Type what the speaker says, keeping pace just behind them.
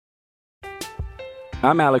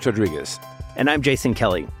I'm Alex Rodriguez. And I'm Jason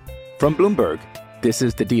Kelly. From Bloomberg, this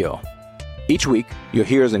is The Deal. Each week, you'll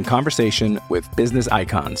hear us in conversation with business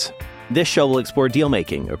icons. This show will explore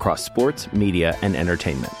deal-making across sports, media, and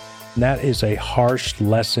entertainment. That is a harsh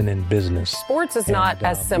lesson in business. Sports is not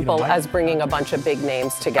as simple as bringing a bunch of big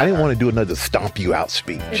names together. I didn't want to do another stomp you out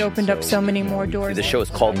speech. It opened up so many more doors. The show is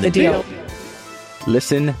called The Deal.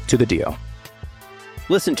 Listen to The Deal.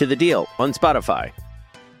 Listen to The Deal on Spotify.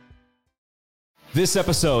 This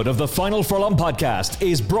episode of the Final Furlong podcast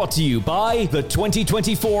is brought to you by the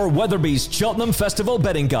 2024 Weatherby's Cheltenham Festival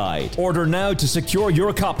Betting Guide. Order now to secure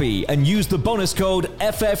your copy and use the bonus code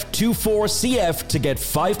FF24CF to get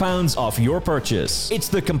 £5 off your purchase. It's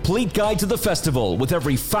the complete guide to the festival with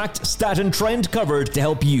every fact, stat and trend covered to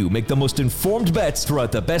help you make the most informed bets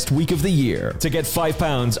throughout the best week of the year. To get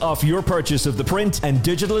 £5 off your purchase of the print and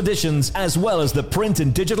digital editions as well as the print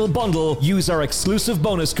and digital bundle, use our exclusive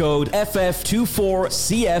bonus code FF24CF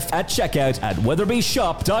at checkout at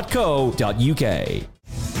weatherbyshop.co.uk.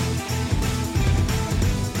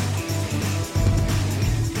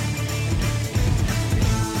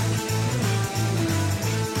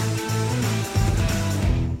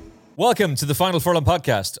 Welcome to the Final Furlong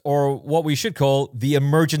podcast, or what we should call the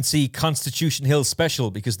Emergency Constitution Hill special,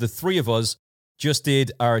 because the three of us just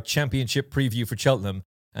did our championship preview for Cheltenham,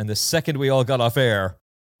 and the second we all got off air,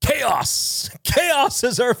 chaos! Chaos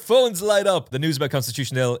as our phones light up. The news about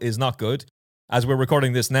Constitution Hill is not good. As we're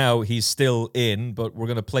recording this now, he's still in, but we're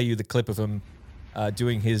going to play you the clip of him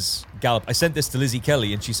doing his gallop. I sent this to Lizzie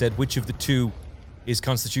Kelly, and she said, which of the two is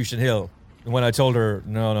Constitution Hill? And when I told her,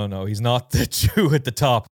 no, he's not the two at the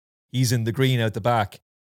top. He's in the green out the back.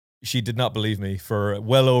 She did not believe me for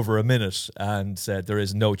well over a minute and said there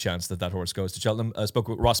is no chance that that horse goes to Cheltenham. I spoke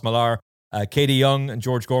with Ross Millar, Katie Young and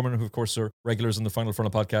George Gorman, who of course are regulars on the Final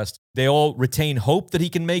Furlong podcast. They all retain hope that he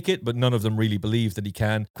can make it, but none of them really believe that he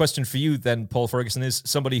can. Question for you then, Paul Ferguson, is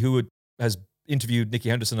somebody who has interviewed Nicky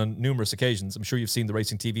Henderson on numerous occasions. I'm sure you've seen the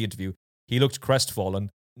Racing TV interview. He looked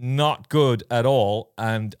crestfallen, not good at all,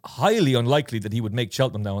 and highly unlikely that he would make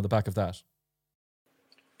Cheltenham now on the back of that.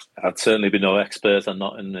 I'd certainly be no expert and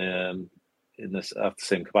not in this at the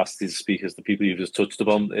same capacity to speak as the people you've just touched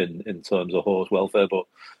upon in terms of horse welfare, but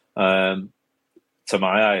to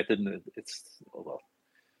my eye, it didn't. It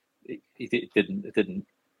didn't.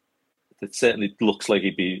 It certainly looks like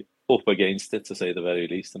he'd be up against it, to say the very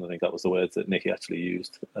least. And I think that was the words that Nicky actually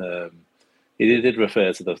used. He did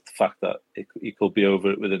refer to the fact that he could be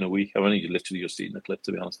over it within a week. I've only literally just seen the clip,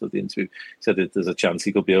 to be honest, of the interview. He said that there's a chance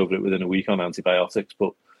he could be over it within a week on antibiotics,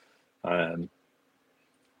 but I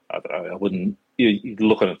wouldn't. You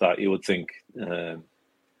looking at that, you would think.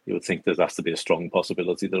 You would think there has to be a strong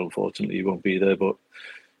possibility that unfortunately he won't be there, but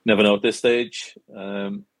never know at this stage.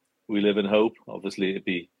 We live in hope. Obviously, it'd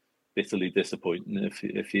be bitterly disappointing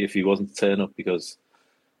if he wasn't to turn up, because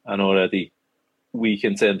an already weak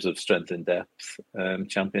in terms of strength and depth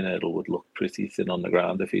champion hurdle would look pretty thin on the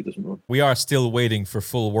ground if he doesn't run. We are still waiting for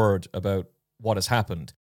full word about what has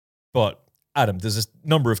happened, but Adam, there's a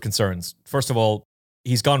number of concerns. First of all,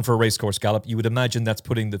 he's gone for a racecourse gallop. You would imagine that's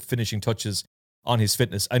putting the finishing touches on his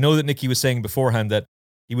fitness. I know that Nicky was saying beforehand that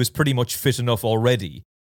he was pretty much fit enough already,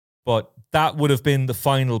 but that would have been the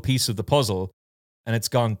final piece of the puzzle, and it's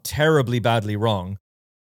gone terribly badly wrong.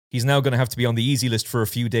 He's now going to have to be on the easy list for a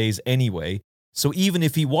few days anyway, so even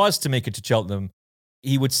if he was to make it to Cheltenham,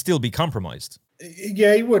 he would still be compromised.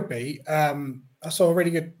 Yeah, he would be. I saw a really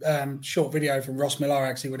good short video from Ross Millar,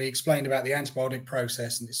 actually, when he explained about the antibiotic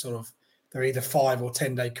process, and it's sort of, they're either 5 or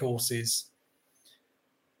 10 day courses.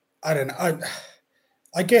 I don't know.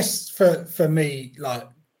 I guess for me, like,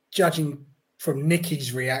 judging from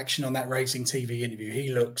Nicky's reaction on that Racing TV interview,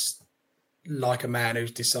 he looks like a man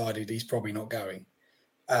who's decided he's probably not going.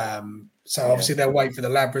 So obviously they'll wait for the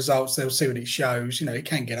lab results. They'll see what it shows. You know, he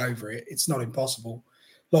can get over it. It's not impossible.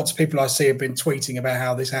 Lots of people I see have been tweeting about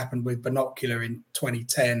how this happened with Binocular in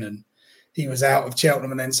 2010, and he was out of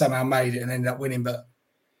Cheltenham and then somehow made it and ended up winning. But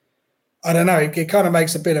I don't know. It kind of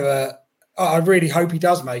makes a bit of a... I really hope he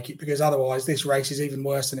does make it, because otherwise this race is even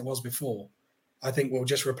worse than it was before. I think we'll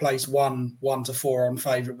just replace 1 to 4 on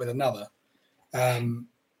favourite with another.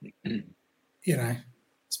 You know,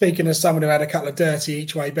 speaking as someone who had a couple of dirty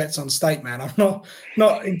each way bets on Stake Man, I'm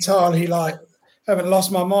not entirely haven't lost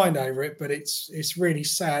my mind over it, but it's really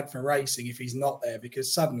sad for racing if he's not there,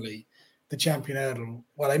 because suddenly the champion hurdle,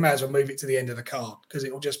 well, they may as well move it to the end of the card, because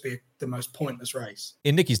it will just be the most pointless race.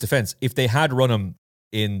 In Nicky's defence, if they had run him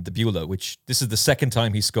in the Beulah, which this is the second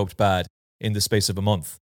time he scoped bad in the space of a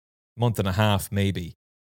month and a half maybe,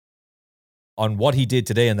 on what he did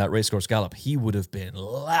today in that racecourse gallop, he would have been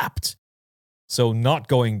lapped. So not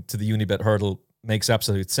going to the Unibet hurdle makes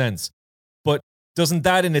absolute sense. But doesn't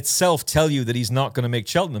that in itself tell you that he's not going to make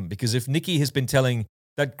Cheltenham? Because if Nicky has been telling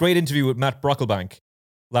that great interview with Matt Brocklebank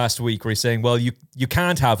last week where he's saying, well, you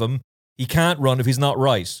can't have him. He can't run if he's not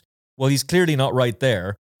right. Well, he's clearly not right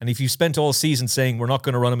there. And if you spent all season saying we're not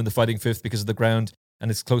going to run him in the Fighting Fifth because of the ground and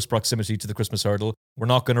its close proximity to the Christmas hurdle, we're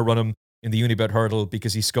not going to run him in the Unibet hurdle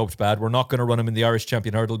because he's scoped bad, we're not going to run him in the Irish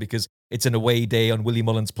Champion hurdle because it's an away day on Willie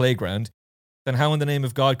Mullins' playground, then how in the name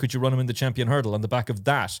of God could you run him in the Champion hurdle on the back of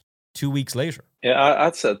that 2 weeks later? Yeah,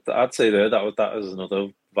 I'd say there that is another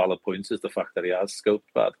valid point, is the fact that he has scoped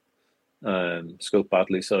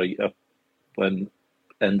badly. Sorry, when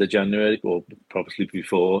end of January, or probably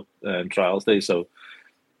before trials day. So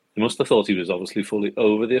he must have thought he was obviously fully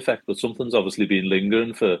over the effect, but something's obviously been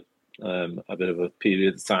lingering for a bit of a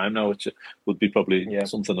period of time now, which would be probably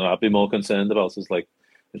something that I'd be more concerned about. Is like,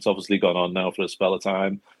 it's obviously gone on now for a spell of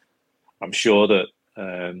time. I'm sure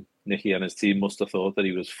that Nicky and his team must have thought that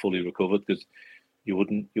he was fully recovered, because you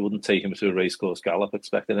wouldn't take him to a racecourse gallop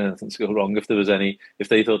expecting anything to go wrong. If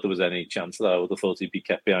they thought there was any chance of that, I would have thought he'd be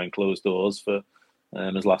kept behind closed doors for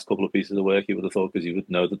his last couple of pieces of work. He would have thought, because you would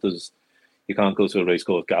know that you can't go to a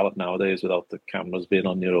racecourse gallop nowadays without the cameras being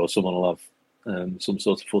on you, or someone will have some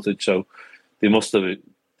sort of footage. So they must have. You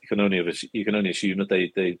can only assume that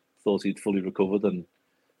they thought he'd fully recovered, and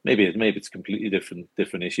maybe it's a completely different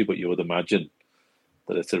issue. But you would imagine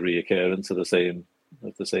that it's a reoccurrence of the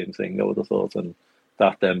same thing, I would have thought, and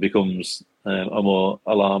that then becomes a more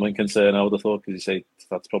alarming concern, I would have thought, because you say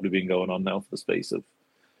that's probably been going on now for the space of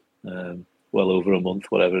well over a month,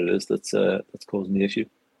 whatever it is that's causing the issue.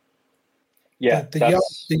 Yeah,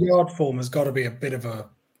 the yard form has got to be a bit of a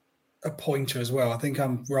pointer as well. I think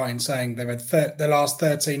I'm right in saying they've had the last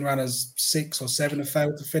 13 runners, 6 or 7 have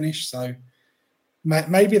failed to finish. So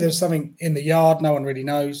maybe there's something in the yard no one really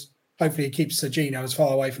knows. Hopefully, he keeps Sergino as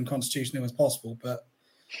far away from Constitution Hill as possible. But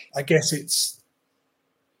I guess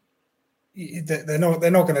they're not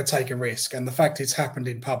going to take a risk, and the fact it's happened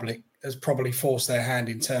in public has probably forced their hand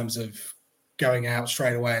in terms of going out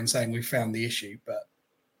straight away and saying we found the issue. But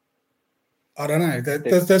I don't know.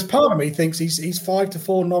 There's part of me thinks he's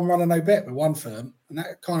 5-4 non-runner no bet with one firm, and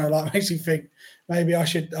that kind of like makes you think maybe I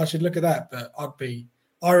should look at that. But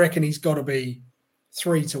I reckon he's got to be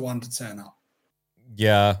 3-1 to turn up.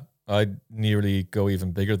 Yeah, I'd nearly go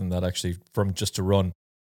even bigger than that, actually, from just to run.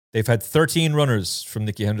 They've had 13 runners from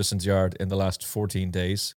Nicky Henderson's yard in the last 14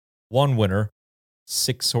 days. 1 winner.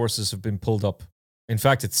 6 horses have been pulled up. In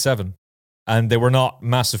fact, it's 7. And they were not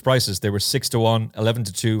massive prices. They were 6-1,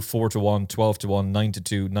 11-2, 4-1, 12-1,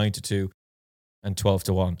 9-2, 9-2, and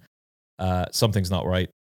 12-1. Something's not right.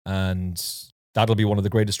 And that'll be one of the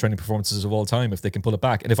greatest training performances of all time if they can pull it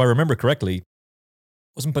back. And if I remember correctly,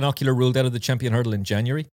 wasn't Binocular ruled out of the Champion hurdle in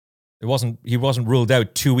January? He wasn't ruled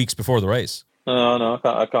out 2 weeks before the race. No,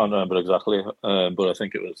 I can't remember exactly, but I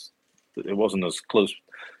think it wasn't as close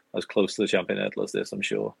to the Champion hurdle as this, I'm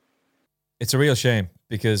sure. It's a real shame,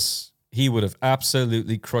 because he would have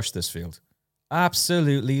absolutely crushed this field,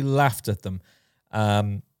 absolutely laughed at them.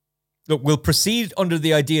 Look, we'll proceed under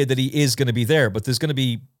the idea that he is going to be there, but there's going to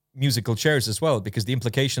be musical chairs as well, because the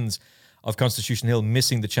implications of Constitution Hill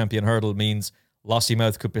missing the Champion hurdle means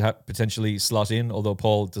Lossiemouth could potentially slot in, although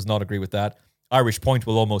Paul does not agree with that. Irish Point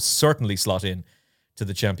will almost certainly slot in to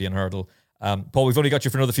the Champion hurdle. Paul, we've only got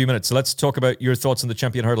you for another few minutes, so let's talk about your thoughts on the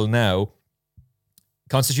Champion hurdle now.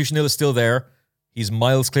 Constitution Hill is still there. He's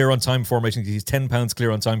miles clear on time form. I think he's 10 pounds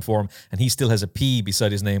clear on time form, and he still has a P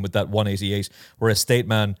beside his name with that 188, whereas State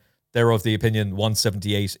Man, they're of the opinion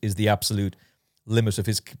 178 is the absolute limit of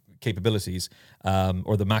his capabilities,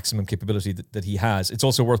 or the maximum capability that he has. It's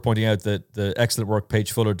also worth pointing out that the excellent work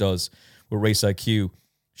Paige Fuller does with Race IQ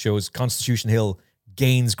shows Constitution Hill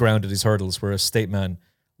gains ground at his hurdles, whereas State Man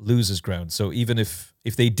loses ground. So even if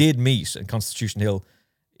they did meet and Constitution Hill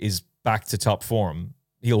is back to top form,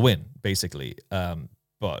 he'll win, basically.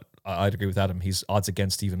 But I'd agree with Adam. He's odds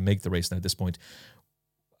against to even make the race now at this point.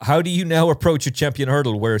 How do you now approach a Champion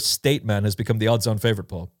hurdle where State Man has become the odds-on favourite,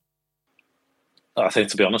 Paul? I think,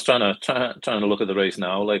 to be honest, trying to look at the race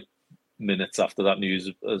now, like minutes after that news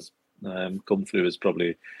has come through, is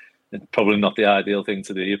probably not the ideal thing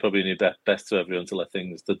to do. You probably need best to everyone to let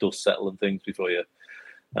the dust settle and things before you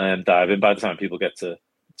dive in. By the time people get to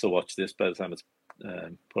watch this, by the time it's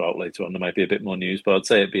put out later on, there might be a bit more news. But I'd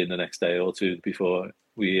say it'd be in the next day or two before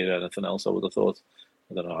we hear anything else, I would have thought.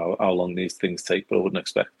 I don't know how long these things take, but I wouldn't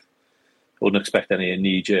expect any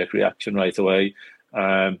knee-jerk reaction right away.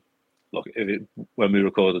 Look, when we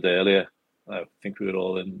recorded earlier, I think we were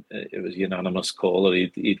all it was a unanimous call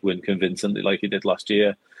that he'd win convincingly like he did last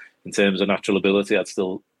year. In terms of natural ability, I'd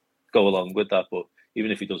still go along with that, but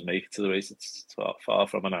even if he does make it to the race, it's far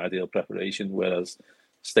from an ideal preparation. Whereas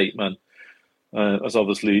Stateman has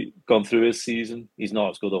obviously gone through his season. He's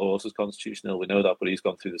not as good a horse as Constitution Hill, we know that, but he's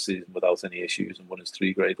gone through the season without any issues and won his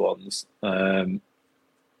 3 Grade 1s.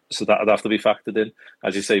 So that'd have to be factored in.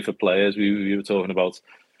 As you say, for players, we were talking about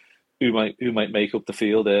who might make up the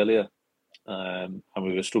field earlier, and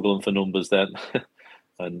we were struggling for numbers then,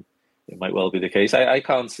 and it might well be the case. I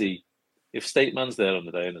can't see, if Stateman's there on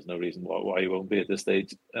the day, and there's no reason why he won't be at this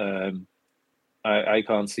stage, I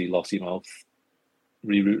can't see Lossiemouth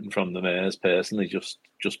rerouting from the mares personally, just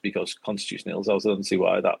because Constitution Hill's out. I don't see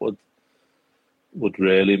why that would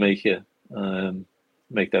really make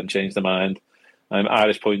them change their mind.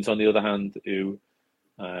 Irish Point, on the other hand, who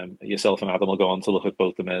yourself and Adam will go on to look at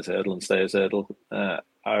both the Mares Hurdle and Stayers Hurdle.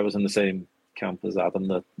 I was in the same camp as Adam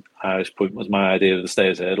that Irish Point was my idea of the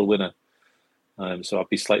Stayers Hurdle winner. So I'd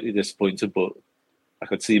be slightly disappointed, but I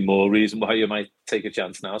could see more reason why you might take a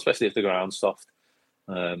chance now, especially if the ground's soft.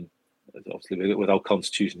 Obviously, without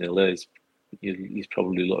Constitution Hill, he's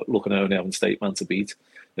probably looking at only having Stateman to beat,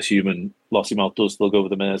 assuming Lossiemouth does still go with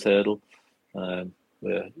the Mares Hurdle,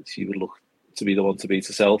 where she would look to be the one to beat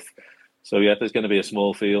herself. So yeah, there's going to be a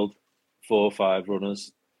small field, 4 or 5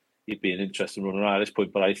 runners. He'd be an interesting runner, Irish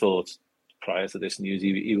Point, but I thought prior to this news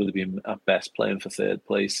he would have been at best playing for 3rd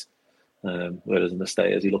place, whereas in the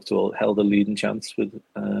Stayers he looked to have held a leading chance with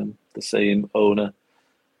the same owner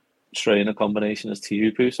trainer combination as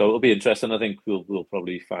Tiupu. So it'll be interesting. I think we'll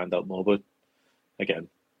probably find out more, but again,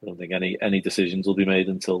 I don't think any decisions will be made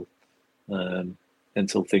until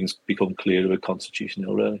things become clearer with Constitution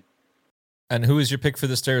Hill, really. And who is your pick for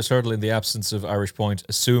the Stayers Hurdle in the absence of Irish Point,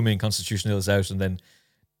 assuming Constitution Hill is out and then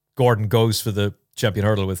Gordon goes for the Champion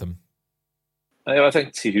Hurdle with him? I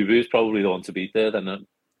think Tiupu is probably the one to beat there. Then,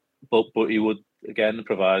 but he would, again, the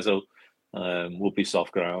proviso would be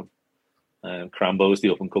soft ground. Crambo is the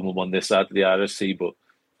up-and-coming one this side of the Irish Sea, but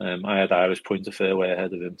I had Irish Point a fair way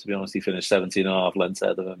ahead of him. To be honest, he finished 17.5 lengths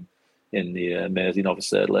ahead of him in the Mersey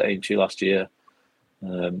Novice Hurdle at Aintree last year.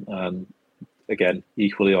 And again,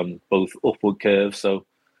 equally on both upward curves. So,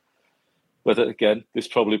 whether again, this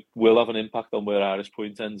probably will have an impact on where Irish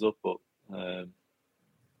Point ends up, but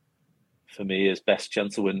for me, his best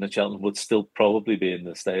chance of winning the Cheltenham would still probably be in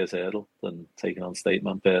the Stayers Hurdle than taking on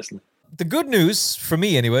Stateman personally. The good news, for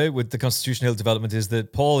me anyway, with the Constitution Hill development is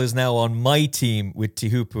that Paul is now on my team with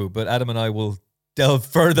Tihupu, but Adam and I will delve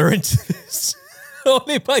further into this.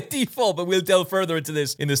 Only by default, but we'll delve further into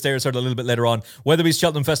this in the Stayers Hurdle a little bit later on. Weatherby's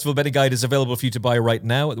Cheltenham Festival betting guide is available for you to buy right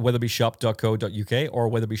now at weatherbyshop.co.uk or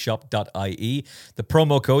weatherbyshop.ie. The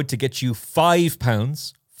promo code to get you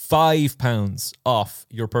 £5 off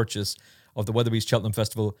your purchase of the Weatherby's Cheltenham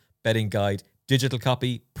Festival betting guide. Digital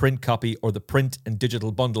copy, print copy, or the print and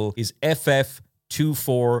digital bundle is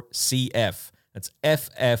FF24CF. That's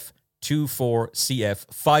FF24CF.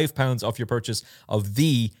 £5 off your purchase of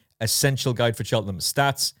the essential guide for Cheltenham.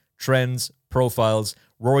 Stats, trends, profiles,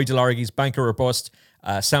 Rory Delargy's Banker or Bust,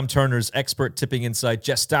 Sam Turner's expert tipping insight,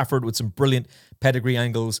 Jess Stafford with some brilliant pedigree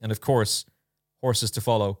angles, and of course, horses to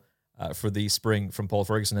follow for the spring from Paul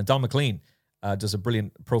Ferguson. And Don McLean does a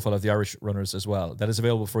brilliant profile of the Irish runners as well. That is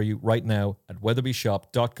available for you right now at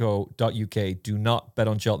weatherbyshop.co.uk. Do not bet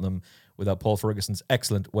on Cheltenham without Paul Ferguson's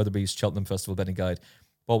excellent Weatherby's Cheltenham Festival betting guide.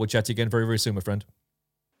 Paul, we'll chat to you again very, very soon, my friend.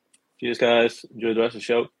 Cheers, guys. Enjoy the rest of the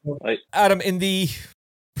show. Bye. Adam, in the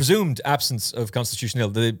presumed absence of Constitution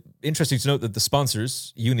Hill, interesting to note that the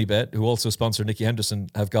sponsors, Unibet, who also sponsor Nicky Henderson,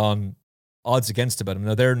 have gone odds against about him.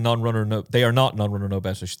 Now, they are not non-runner no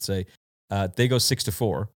bet, I should say. They go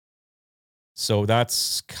 6-4. So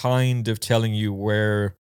that's kind of telling you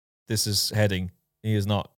where this is heading. He is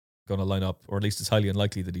not going to line up, or at least it's highly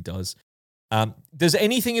unlikely that he does. Does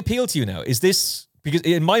anything appeal to you now? Is this, because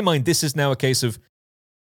in my mind, this is now a case of,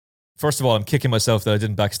 first of all, I'm kicking myself that I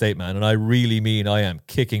didn't back Stateman, and I really mean I am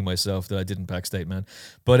kicking myself that I didn't back Stateman.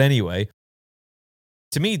 But anyway,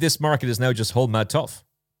 to me, this market is now just whole mad tough.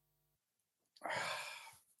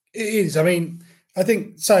 It is. I mean, I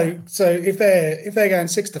think so. So if they're going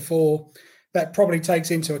 6-4, that probably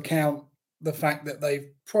takes into account the fact that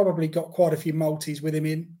they've probably got quite a few multis with him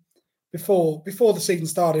in. Before the season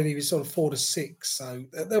started, he was sort of 4-6, so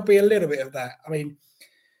there'll be a little bit of that. I mean,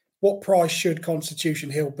 what price should Constitution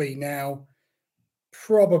Hill be now?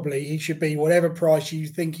 Probably he should be whatever price you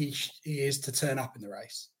think he is to turn up in the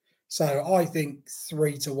race. So I think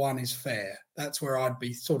 3-1 is fair. That's where I'd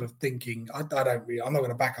be sort of thinking. I'm not going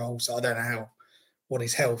to back a horse. I don't know what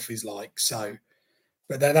his health is like. So,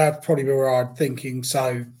 but that'd probably be where I'd thinking.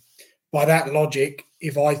 So by that logic,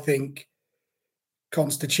 if I think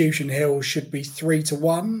Constitution Hill should be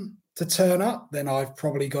 3-1 to turn up, then I've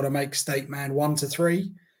probably got to make Stake Man 1 to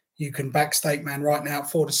 3. You can back Stake Man right now at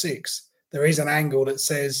 4 to 6. There is an angle that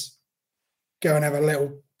says go and have a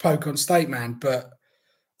little poke on Stake Man, but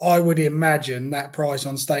I would imagine that price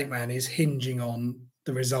on Stake Man is hinging on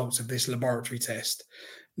the results of this laboratory test.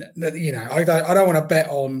 You know, I don't want to bet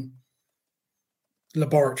on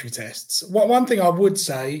laboratory tests. One thing I would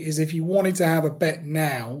say is if you wanted to have a bet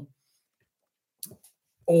now,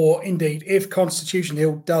 or indeed if Constitution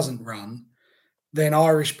Hill doesn't run, then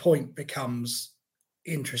Irish Point becomes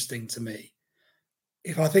interesting to me.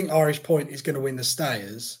 If I think Irish Point is going to win the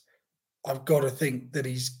Stayers, I've got to think that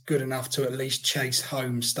he's good enough to at least chase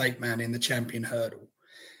home Stake Man in the Champion Hurdle.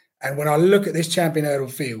 And when I look at this Champion Hurdle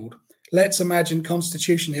field, let's imagine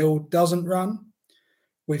Constitution Hill doesn't run.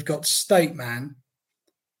 We've got Stake Man.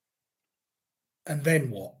 And then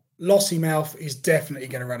what? Lossymouth is definitely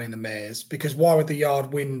going to run in the mares, because why would the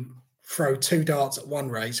yard throw 2 darts at one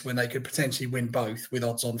race when they could potentially win both with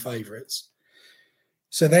odds on favourites?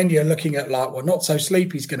 So then you're looking at like, well, Not So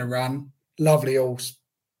Sleepy's going to run. Lovely horse.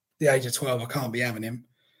 The age of 12, I can't be having him.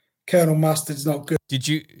 Colonel Mustard's not good. Did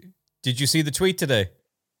you see the tweet today?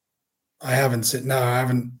 I haven't. No, I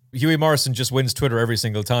haven't. Huey Morrison just wins Twitter every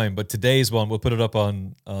single time, but today's one, we'll put it up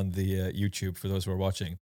on the YouTube for those who are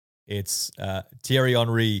watching. It's Thierry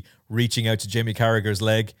Henry reaching out to Jamie Carragher's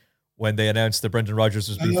leg when they announced that Brendan Rodgers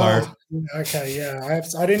was being fired. Okay, yeah.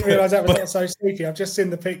 I didn't realise that was Not So Sleepy. I've just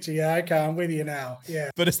seen the picture. Yeah, okay, I'm with you now.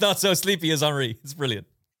 Yeah. But it's not so sleepy as Henry. It's brilliant.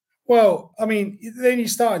 Well, I mean, then you're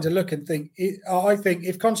starting to look and think, I think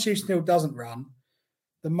if Constitution Hill doesn't run,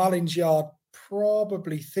 the Mullins yard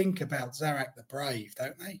probably think about Zarak the Brave,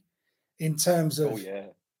 don't they? In terms of,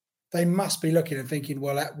 they must be looking and thinking,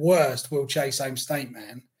 well, at worst, we'll chase home Stake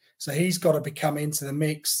Man. So he's got to become into the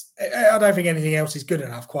mix. I don't think anything else is good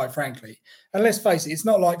enough, quite frankly. And let's face it, it's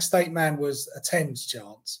not like Stake Man was a 10's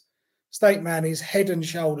chance. Stake Man is head and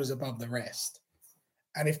shoulders above the rest.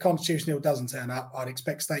 And if Constitution Hill doesn't turn up, I'd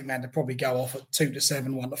expect Stake Man to probably go off at 2 to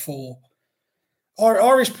 7, 1 to 4.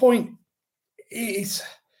 Irish Point is...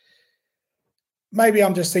 Maybe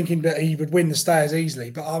I'm just thinking that he would win the Stayers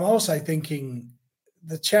easily, but I'm also thinking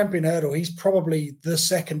the Champion Hurdle, he's probably the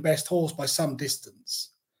second best horse by some distance,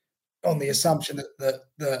 on the assumption that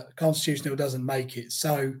the Constitution Hill doesn't make it.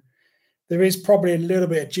 So there is probably a little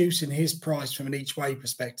bit of juice in his price from an each way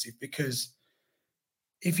perspective, because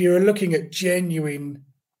if you're looking at genuine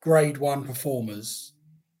grade 1 performers,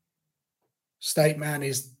 Stake Man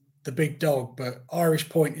is the big dog, but Irish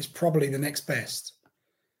Point is probably the next best.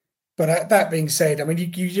 But that being said, I mean,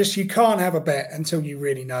 you can't have a bet until you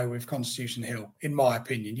really know with Constitution Hill, in my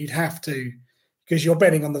opinion. You'd have to, because you're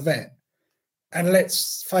betting on the vet. And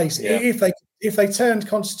let's face it, if they turned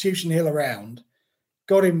Constitution Hill around,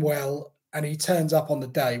 got him well, and he turns up on the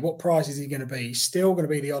day, what price is he going to be? He's still going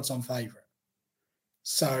to be the odds-on favourite.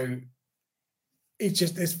 So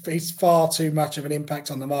it's far too much of an impact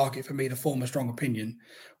on the market for me to form a strong opinion.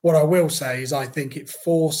 What I will say is I think it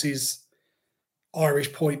forces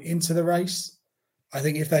Irish Point into the race. I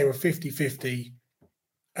think if they were 50-50,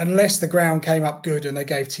 unless the ground came up good and they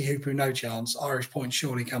gave Tihupu no chance, Irish Point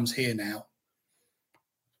surely comes here now.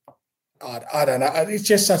 I don't know. It's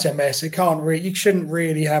just such a mess. You shouldn't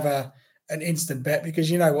really have an instant bet,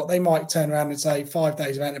 because you know what? They might turn around and say 5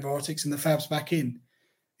 days of antibiotics and the Fab's back in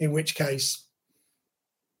which case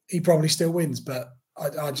he probably still wins. But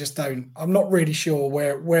I just don't. I'm not really sure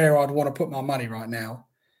where I'd want to put my money right now.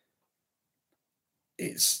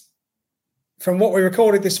 It's from what we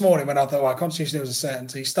recorded this morning when I thought, well, Constitution Hill was a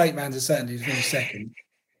certainty, Stake Man's a certainty to finish second.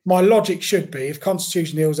 My logic should be, if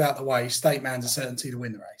Constitution Hill's out the way, Stake Man's a certainty to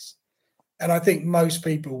win the race. And I think most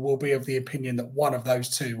people will be of the opinion that one of those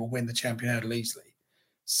two will win the Champion Hurdle easily.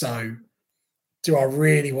 So do I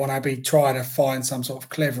really want to be trying to find some sort of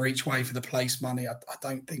clever each way for the place money? I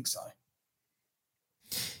don't think so.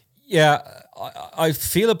 Yeah, I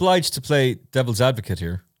feel obliged to play devil's advocate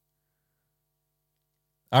here.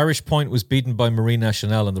 Irish Point was beaten by Marine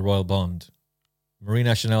Nationale in the Royal Bond. Marine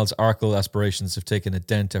Nationale's Arkle aspirations have taken a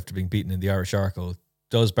dent after being beaten in the Irish Arkle.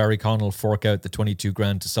 Does Barry Connell fork out the 22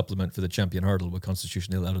 grand to supplement for the Champion Hurdle with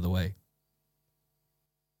Constitution Hill out of the way?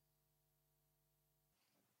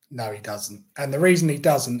 No, he doesn't. And the reason he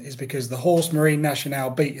doesn't is because the horse Marine Nationale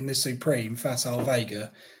beat in the Supreme, Facile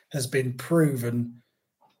Vega, has been proven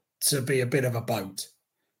to be a bit of a boat.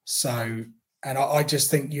 So, and I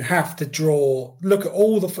just think you have to look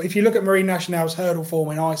at if you look at Marine Nationale's hurdle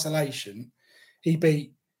form in isolation, he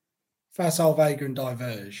beat Facile Vega and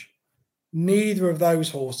Diverge. Neither of those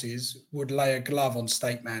horses would lay a glove on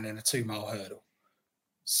Stake Man in a 2-mile hurdle.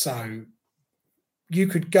 So you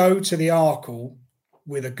could go to the Arkle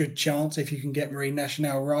with a good chance if you can get Marine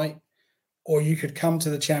Nationale right. or you could come to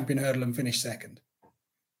the champion hurdle and finish second.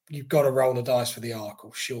 You've got to roll the dice for the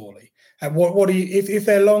Arkle, surely. And what do you, if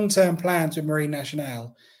their long-term plans with Marine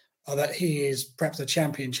Nationale are that he is perhaps a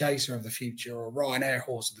champion chaser of the future or a Ryanair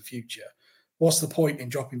horse of the future, what's the point in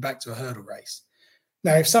dropping back to a hurdle race?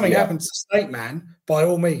 Now, if something happens to State Man, by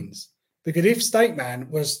all means, because if State Man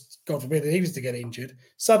was, God forbid, he was to get injured,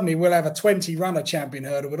 suddenly we'll have a 20-runner champion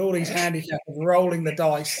hurdle with all these handicappers rolling the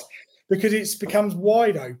dice because it becomes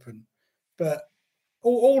wide open. But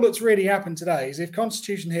all that's really happened today is if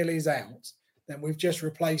Constitution Hill is out, then we've just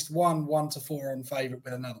replaced 1 to 4 on favourite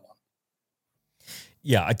with another one.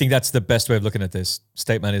 Yeah, I think that's the best way of looking at this.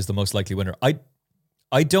 State Man is the most likely winner.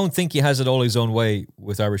 I don't think he has it all his own way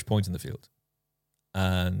with Irish Point in the field.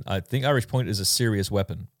 And I think Irish Point is a serious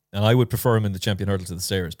weapon. And I would prefer him in the champion hurdle to the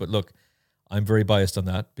stayers. But look, I'm very biased on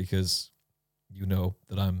that because you know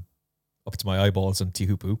that I'm up to my eyeballs on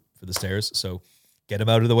Tihupu for the stayers. So get him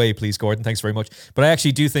out of the way, please, Gordon. Thanks very much. But I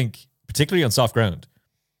actually do think, particularly on soft ground,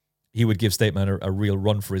 he would give State Man a real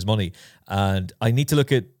run for his money. And I need to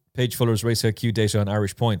look at Paige Fuller's Race IQ data on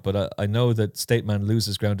Irish Point, but I know that State Man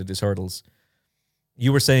loses ground at his hurdles.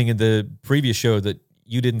 You were saying in the previous show that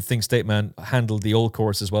you didn't think State Man handled the old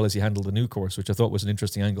course as well as he handled the new course, which I thought was an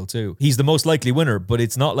interesting angle too. He's the most likely winner, but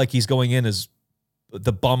it's not like he's going in as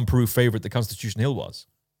the bomb-proof favourite that Constitution Hill was.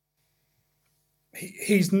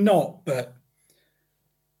 He's not, but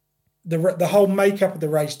the whole makeup of the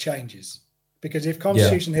race changes. Because if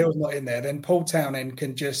Constitution Hill's not in there, then Paul Townend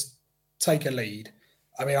can just take a lead.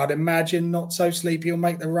 I mean, I'd imagine Not So Sleepy will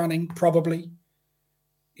make the running, probably.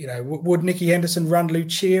 You know, would Nikki Henderson run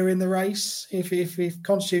Lucia in the race if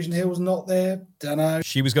Constitution Hill's not there? Don't know.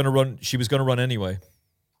 She was going to run. She was going to run anyway.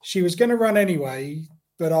 She was going to run anyway,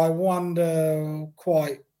 but I wonder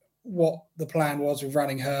quite what the plan was with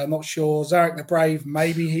running her. I'm not sure. Zarek the Brave,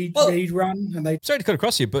 maybe he'd run. And they. Sorry to cut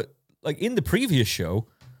across you, but like in the previous show,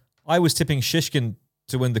 I was tipping Shishkin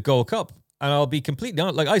to win the Gold Cup, and I'll be completely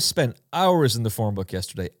honest. Like I spent hours in the form book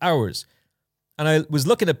yesterday, hours. And I was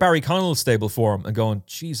looking at Barry Connell's stable form and going,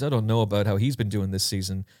 geez, I don't know about how he's been doing this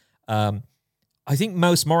season. I think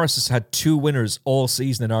Mouse Morris has had 2 winners all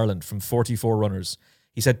season in Ireland from 44 runners.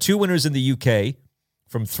 He's had 2 winners in the UK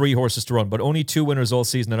from 3 horses to run, but only 2 winners all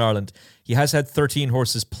season in Ireland. He has had 13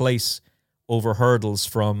 horses place over hurdles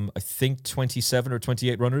from, I think, 27 or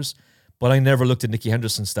 28 runners. But I never looked at Nicky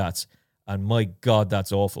Henderson's stats. And my God,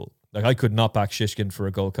 that's awful. Like I could not back Shishkin for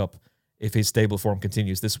a Gold Cup if his stable form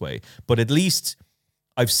continues this way. But at least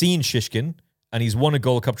I've seen Shishkin, and he's won a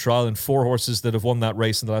Gold Cup trial, and 4 horses that have won that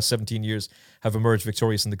race in the last 17 years have emerged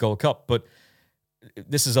victorious in the Gold Cup. But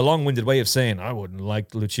this is a long-winded way of saying I wouldn't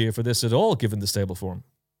like Lucia for this at all, given the stable form.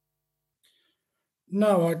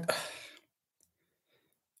 No,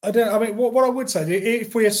 I don't. I mean, what I would say,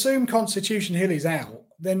 if we assume Constitution Hill is out,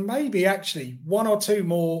 then maybe actually 1 or 2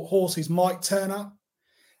 more horses might turn up.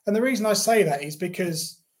 And the reason I say that is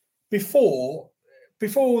because before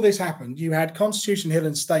all this happened, you had Constitution Hill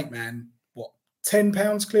and State Man,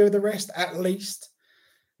 £10 clear of the rest at least.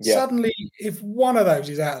 Yeah. Suddenly, if one of those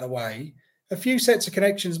is out of the way, a few sets of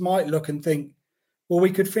connections might look and think, well,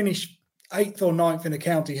 we could finish 8th or 9th in a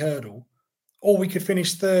county hurdle, or we could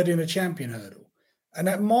finish 3rd in a champion hurdle. And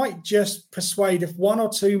that might just persuade if 1 or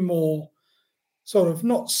 2 more sort of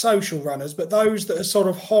not social runners, but those that are sort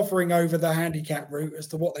of hovering over the handicap route as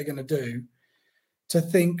to what they're going to do, to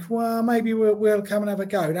think, well, maybe we'll come and have a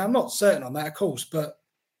go. Now, I'm not certain on that, of course, but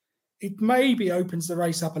it maybe opens the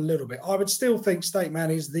race up a little bit. I would still think State Man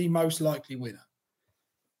is the most likely winner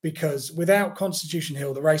because without Constitution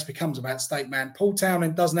Hill, the race becomes about State Man. Paul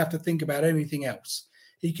Townend doesn't have to think about anything else.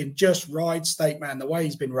 He can just ride State Man the way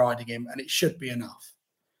he's been riding him, and it should be enough.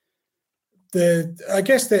 I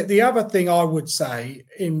guess the other thing I would say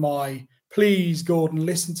in my please, Gordon,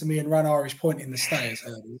 listen to me and run Irish Point in the stayers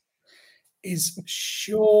hurdle is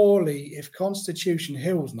surely if Constitution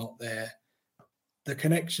Hill's not there, the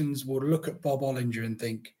connections will look at Bob Ollinger and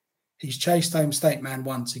think he's chased home State Man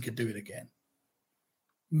once, he could do it again.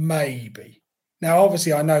 Maybe. Now,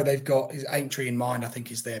 obviously, I know they've got his Aintree in mind, I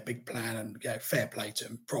think is their big plan, and fair play to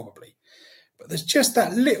him, probably. But there's just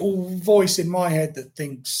that little voice in my head that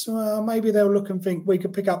thinks, well, maybe they'll look and think we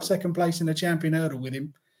could pick up 2nd place in the champion hurdle with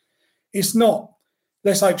him. It's not,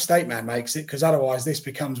 let's hope State Man makes it, because otherwise this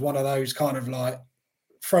becomes one of those kind of like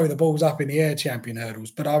throw the balls up in the air champion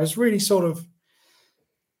hurdles. But I was really sort of,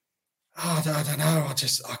 I don't know.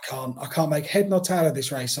 I can't make head nor tail of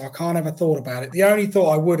this race, so I can't have a thought about it. The only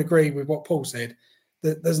thought I would agree with what Paul said,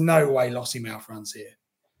 that there's no way Lossiemouth runs here,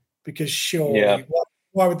 because surely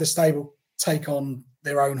why would the stable take on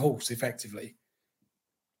their own horse effectively?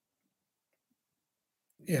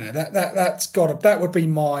 that would be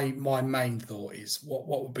my main thought is what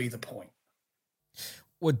would be the point?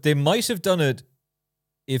 Well, they might have done it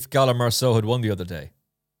if Gala Marceau had won the other day,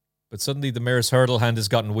 but suddenly the mare's hurdle hand has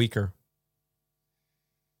gotten weaker.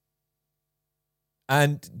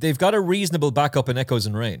 And they've got a reasonable backup in Echoes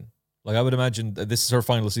and Rain. Like, I would imagine that this is her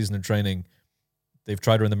final season in training. They've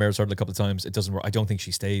tried her in the mare's hurdle a couple of times. It doesn't work. I don't think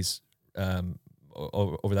she stays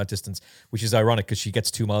over that distance, which is ironic because she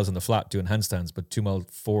gets 2 miles on the flat doing handstands, but 2 mile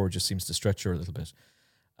forward just seems to stretch her a little bit.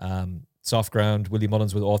 Soft ground, Willie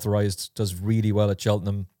Mullins with authorised, does really well at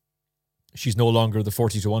Cheltenham. She's no longer the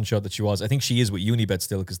 40-1 shot that she was. I think she is with Unibet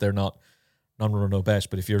still because they're not non-runner, no bet.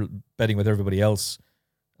 But if you're betting with everybody else,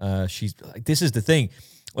 she's like, this is the thing.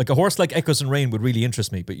 Like a horse like Echoes and Rain would really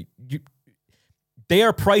interest me, but they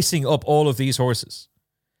are pricing up all of these horses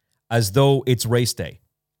as though it's race day.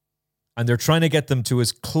 And they're trying to get them to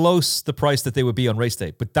as close the price that they would be on race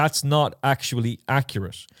day. But that's not actually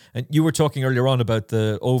accurate. And you were talking earlier on about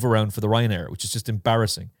the overround for the Ryanair, which is just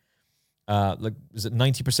embarrassing. Is it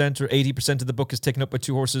 90% or 80% of the book is taken up by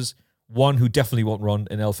 2 horses? One who definitely won't run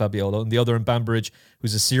in El Fabiolo, and the other in Banbridge,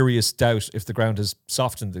 who's a serious doubt if the ground is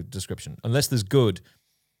soft in the description. Unless there's good,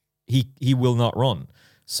 he will not run.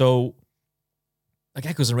 So, like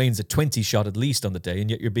Echoes and Rain's a 20 shot at least on the day, and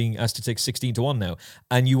yet you're being asked to take 16-1 now.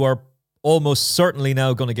 And you are almost certainly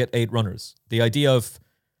now going to get 8 runners. The idea of,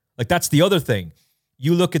 like, that's the other thing.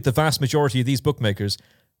 You look at the vast majority of these bookmakers,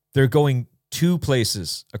 they're going 2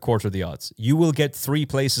 places a quarter of the odds. You will get 3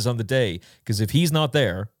 places on the day because if he's not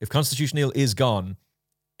there, if Constitution Hill is gone,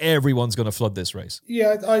 everyone's going to flood this race.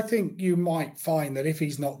 Yeah, I think you might find that if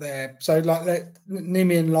he's not there, so like that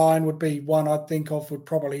Nimian line would be one I'd think of would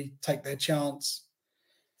probably take their chance.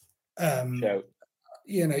 Again,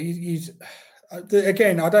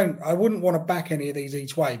 I wouldn't want to back any of these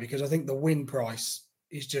each way because I think the win price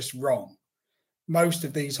is just wrong. Most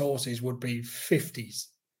of these horses would be 50s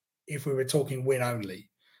if we were talking win only.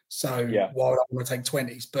 So why would I want to take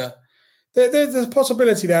 20s? But there's a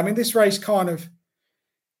possibility there. I mean, this race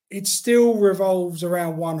it still revolves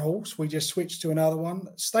around one horse. We just switched to another one.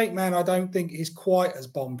 State Man, I don't think is quite as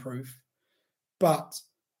bomb-proof, but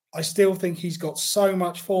I still think he's got so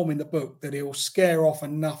much form in the book that he'll scare off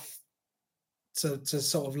enough to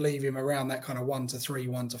sort of leave him around that kind of 1-3,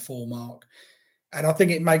 1-4 mark. And I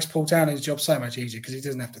think it makes Paul Townend's job so much easier because he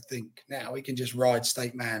doesn't have to think now. He can just ride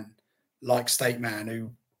State Man like State Man,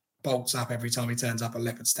 who bolts up every time he turns up at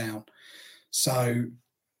Leopardstown. So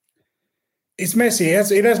it's messy.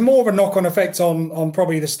 It has more of a knock-on effect on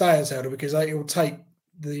probably the Stayers Hurdle because it will take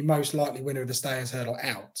the most likely winner of the Stayers Hurdle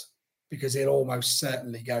out because he'll almost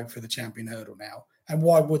certainly go for the Champion Hurdle now. And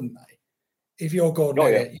why wouldn't they? If you're Gordon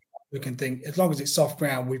Elliott, you can think, as long as it's soft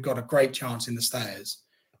ground, we've got a great chance in the Stayers.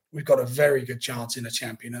 We've got a very good chance in a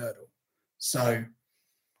Champion Hurdle. So,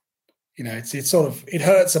 it's sort of, it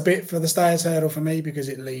hurts a bit for the Stayers Hurdle for me because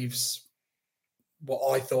it leaves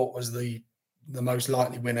what I thought was the most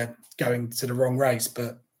likely winner going to the wrong race.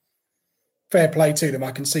 But fair play to them.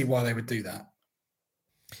 I can see why they would do that.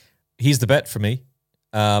 He's the bet for me.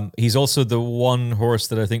 He's also the one horse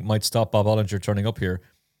that I think might stop Bob Ollinger turning up here.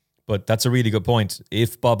 But that's a really good point.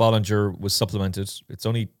 If Bob Ollinger was supplemented, it's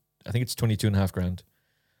only, I think it's 22.5 grand.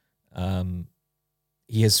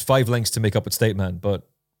 He has 5 lengths to make up with State Man, but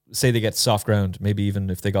say they get soft ground, maybe even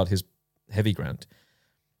if they got his heavy ground.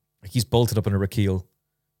 He's bolted up in a Raquel.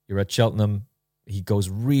 You're at Cheltenham. He goes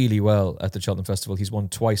really well at the Cheltenham Festival. He's won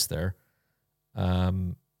twice there.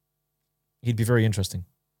 He'd be very interesting.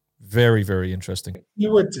 Very, very interesting.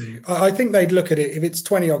 You would do. I think they'd look at it. If it's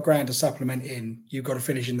 20 odd grand to supplement in, you've got to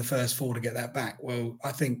finish in the first 4 to get that back. Well,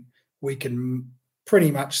 I think we can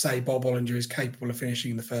pretty much say Bob Ollinger is capable of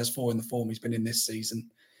finishing in the first 4 in the form he's been in this season.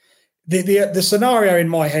 The scenario in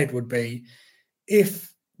my head would be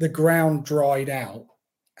if the ground dried out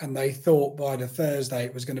and they thought by the Thursday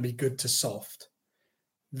it was going to be good to soft,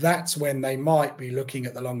 that's when they might be looking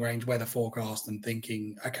at the long-range weather forecast and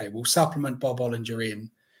thinking, okay, we'll supplement Bob Ollinger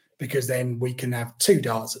in because then we can have 2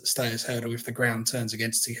 darts at the Stayers Hurdle if the ground turns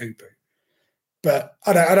against Tehupu. But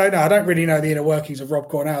I don't know. I don't really know the inner workings of Rob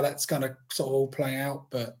Cornell. That's going to sort of all play out.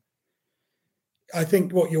 But I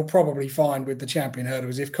think what you'll probably find with the Champion Hurdle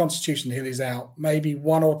is if Constitution Hill is out, maybe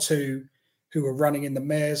 1 or 2 who are running in the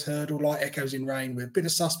Mares Hurdle, like Echoes in Rain, with a bit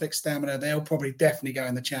of suspect stamina, they'll probably definitely go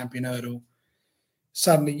in the Champion Hurdle.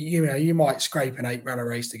 Suddenly, you might scrape an 8-runner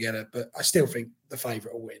race together, but I still think the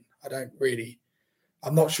favourite will win.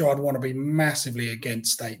 I'm not sure I'd want to be massively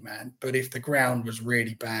against State Man, but if the ground was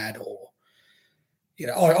really bad or,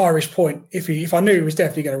 Irish Point, if I knew he was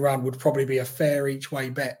definitely going to run, would probably be a fair each way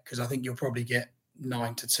bet because I think you'll probably get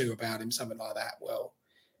 9-2 about him, something like that. Well,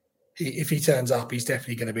 if he turns up, he's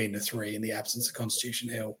definitely going to be in the 3 in the absence of Constitution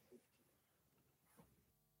Hill.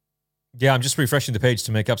 Yeah, I'm just refreshing the page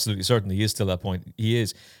to make absolutely certain he is still that point. He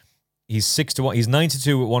is. He's 6-1. He's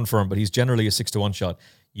 9-2 at one firm, but he's generally a 6-1 shot.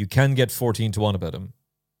 You can get 14-1 about him,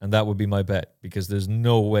 and that would be my bet, because there's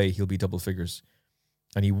no way he'll be double figures,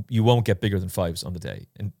 and you won't get bigger than 5s on the day,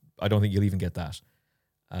 and I don't think you'll even get that.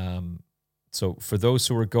 So for those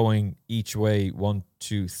who are going each way, 1,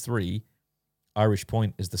 2, 3, Irish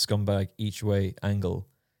Point is the scumbag each way angle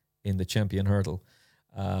in the champion hurdle.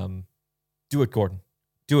 Do it, Gordon.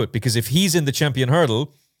 Do it, because if he's in the champion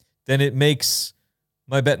hurdle, then it makes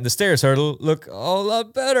my bet in the stairs hurdle look a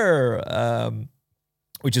lot better,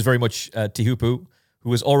 which is very much Teahupoo,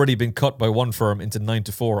 who has already been cut by one firm into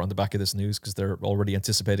 9-4 on the back of this news, because they're already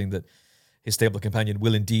anticipating that his stable companion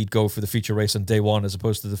will indeed go for the feature race on day 1 as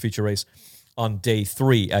opposed to the feature race on day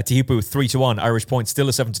 3. Teahupoo 3-1, Irish Point still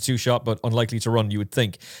a 7-2 shot, but unlikely to run, you would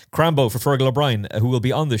think. Crambo for Fergal O'Brien, who will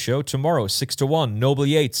be on the show tomorrow, 6-1. Noble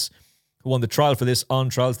Yates, who won the trial for this on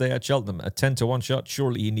Trials Day at Cheltenham, a 10-1 shot.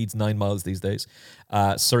 Surely he needs 9 miles these days.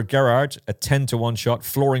 Sir Gerard, a 10-1 shot.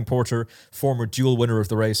 Flooring Porter, former dual winner of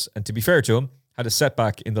the race, and to be fair to him, had a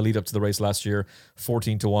setback in the lead up to the race last year,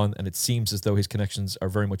 14-1, and it seems as though his connections are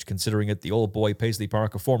very much considering it. The old boy, Paisley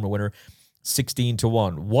Park, a former winner,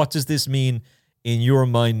 16-1. What does this mean in your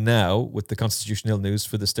mind now with the Constitution Hill news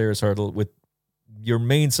for the stairs hurdle, with your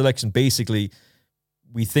main selection basically,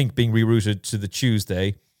 we think, being rerouted to the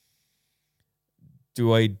Tuesday?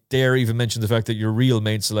 Do I dare even mention the fact that your real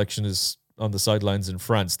main selection is on the sidelines in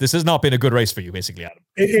France? This has not been a good race for you, basically, Adam.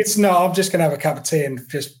 It's not. I'm just going to have a cup of tea and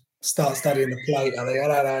just start studying the plate. I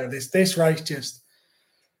don't know. This race just...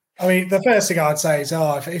 I mean, the first thing I'd say is,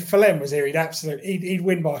 if Phelan was here, he'd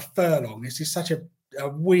win by a furlong. This is such a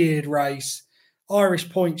weird race. Irish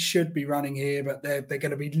Point should be running here, but they're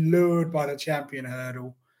going to be lured by the champion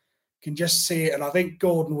hurdle. Can just see it, and I think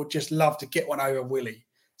Gordon would just love to get one over Willie.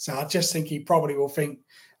 So I just think he probably will think.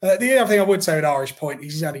 The other thing I would say with Irish Point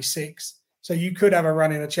is he's only 6. So you could have a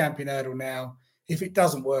run in a champion hurdle now. If it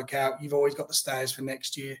doesn't work out, you've always got the stayers for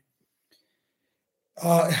next year.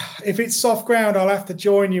 If it's soft ground, I'll have to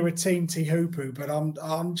join you with Team Teahupoo, but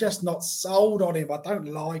I'm just not sold on him. I don't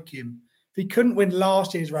like him. If he couldn't win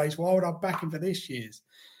last year's race, why would I back him for this year's?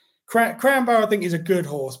 Cranbow, I think, is a good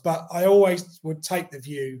horse, but I always would take the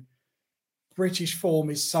view British form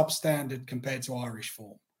is substandard compared to Irish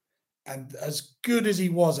form. And as good as he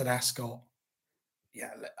was at Ascot, yeah,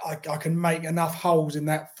 I can make enough holes in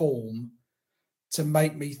that form to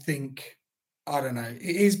make me think, I don't know, it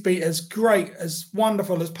is as great, as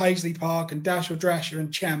wonderful as Paisley Park and Dashel Drasher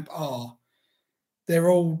and Champ are. They're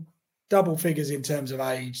all double figures in terms of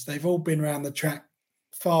age. They've all been around the track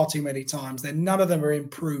far too many times. None of them are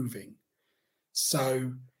improving.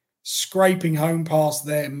 So scraping home past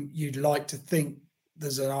them, you'd like to think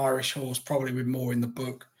there's an Irish horse probably with more in the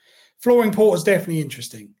book. Flooring Porter's definitely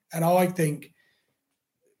interesting, and I think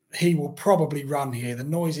he will probably run here. The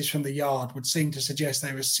noises from the yard would seem to suggest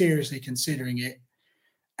they were seriously considering it,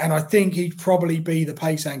 and I think he'd probably be the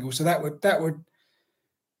pace angle. So that would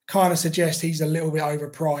kind of suggest he's a little bit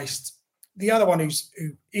overpriced. The other one who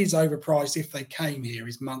is overpriced if they came here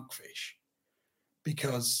is Monkfish,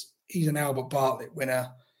 because he's an Albert Bartlett winner.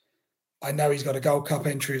 I know he's got a Gold Cup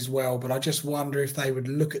entry as well, but I just wonder if they would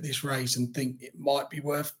look at this race and think it might be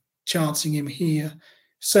worth chancing him here.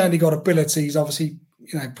 Certainly got abilities, obviously,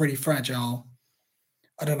 pretty fragile.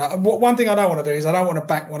 I don't know. One thing I don't want to do is I don't want to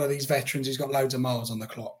back one of these veterans who's got loads of miles on the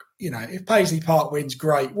clock. If Paisley Park wins,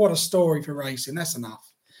 great. What a story for racing. That's enough.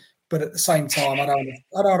 But at the same time, I don't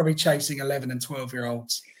want to be chasing 11 and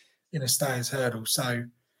 12-year-olds in a stayers hurdle. So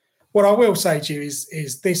what I will say to you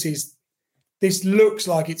is this looks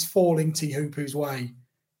like it's falling Teahupoo's way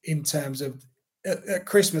in terms of at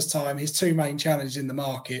Christmas time, his 2 main challenges in the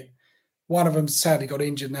market. One of them sadly got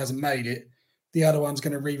injured and hasn't made it. The other one's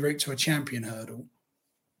going to reroute to a champion hurdle.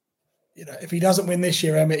 If he doesn't win this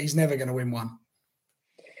year, Emmett, he's never going to win one.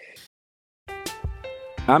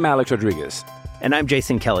 I'm Alex Rodriguez. And I'm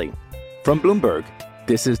Jason Kelly. From Bloomberg,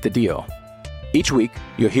 this is The Deal. Each week,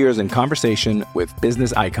 you'll hear us in conversation with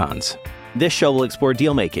business icons. This show will explore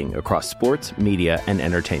deal-making across sports, media, and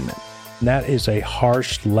entertainment. That is a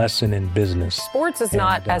harsh lesson in business. Sports is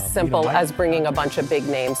not as simple as bringing a bunch of big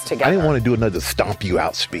names together. I didn't want to do another stomp you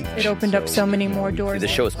out speech. It opened up so many more doors. The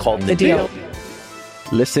show is called The Deal.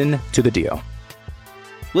 Listen to The Deal.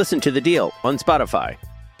 Listen to The Deal on Spotify.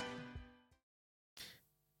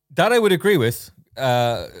 That I would agree with.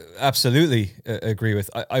 Absolutely agree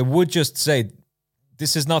with. I would just say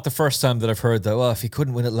this is not the first time that I've heard that, if he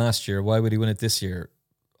couldn't win it last year, why would he win it this year?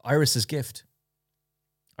 Iris's gift.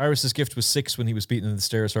 Iris's gift was 6 when he was beaten in the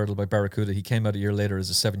stairs hurdle by Barracuda. He came out a year later as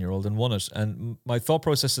a 7-year-old and won it. And my thought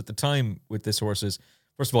process at the time with this horse is,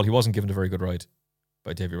 first of all, he wasn't given a very good ride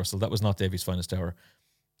by Davy Russell. That was not Davy's finest hour.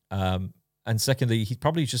 And secondly, he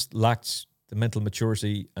probably just lacked the mental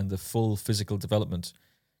maturity and the full physical development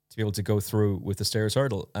to be able to go through with the stairs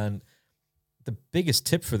hurdle. And the biggest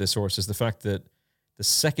tip for this horse is the fact that the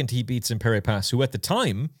second he beats Imperi Pass, who at the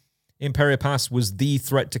time, Imperi Pass was the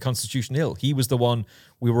threat to Constitution Hill. He was the one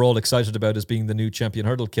we were all excited about as being the new champion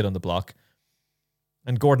hurdle kid on the block.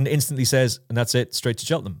 And Gordon instantly says, and that's it, straight to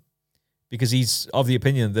Cheltenham. Because he's of the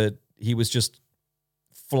opinion that he was just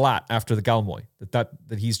flat after the Galmoy, that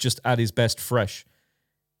he's just at his best fresh.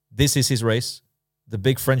 This is his race. The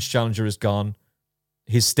big French challenger is gone.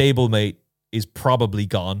 His stablemate is probably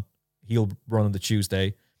gone. He'll run on the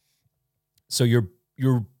Tuesday. So your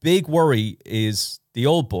big worry is the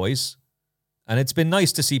old boys. And it's been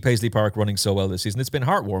nice to see Paisley Park running so well this season. It's been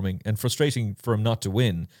heartwarming and frustrating for him not to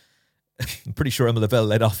win. I'm pretty sure Emma Lavelle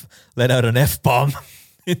let out an F-bomb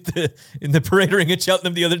in the parade ring at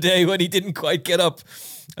Cheltenham the other day when he didn't quite get up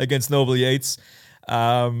against Noble Yates.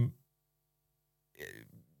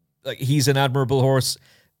 He's an admirable horse.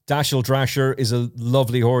 Dashel Drasher is a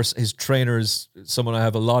lovely horse. His trainer is someone I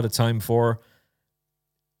have a lot of time for.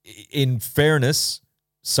 In fairness,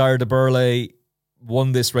 Sire de Burley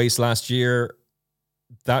won this race last year.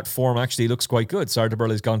 That form actually looks quite good. Sire de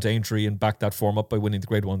Burley's gone to Aintree and backed that form up by winning the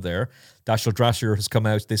Grade 1 there. Dashel Drasher has come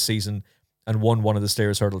out this season and won one of the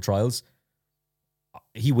Stayers Hurdle trials.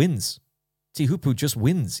 He wins. Teahupoo just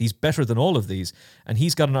wins. He's better than all of these. And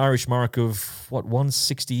he's got an Irish mark of,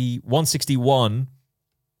 161.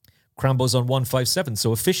 Crambo's on 157.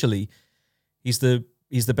 So officially, he's the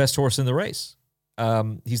best horse in the race.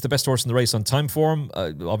 He's the best horse in the race on time form.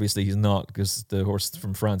 Obviously, he's not, because the horse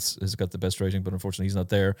from France has got the best rating, but unfortunately, he's not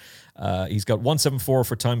there. He's got 174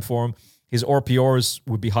 for time form. His RPRs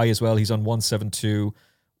would be high as well. He's on 172,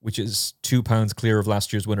 which is £2 clear of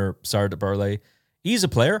last year's winner, Sire de Burley. He's a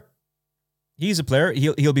player.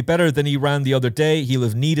 He'll be better than he ran the other day. He'll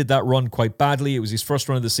have needed that run quite badly. It was his first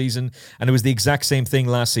run of the season, and it was the exact same thing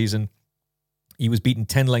last season. He was beaten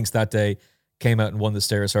 10 lengths that day, came out and won the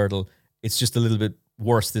Stayers Hurdle. It's just a little bit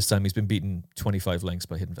worse this time. He's been beaten 25 lengths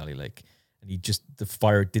by Hidden Valley Lake, and the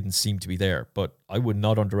fire didn't seem to be there. But I would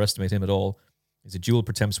not underestimate him at all. He's a dual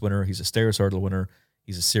Pertemps winner. He's a Stayers Hurdle winner.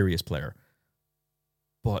 He's a serious player.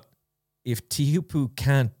 But if Teahupoo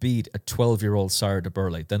can't beat a 12-year-old Sire de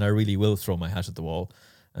Burley, then I really will throw my hat at the wall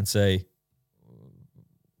and say,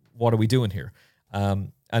 what are we doing here?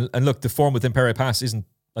 And look, the form with Imperi Pass isn't,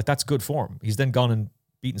 that's good form. He's then gone and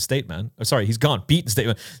beaten Stateman. Beaten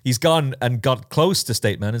Stateman. He's gone and got close to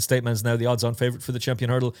Stateman, and Stateman's now the odds-on favourite for the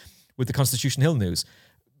Champion Hurdle with the Constitution Hill news.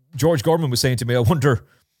 George Gorman was saying to me, I wonder,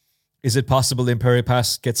 is it possible Imperi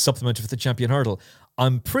Pass gets supplemented for the Champion Hurdle?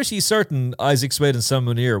 I'm pretty certain Isaac Swade and Sam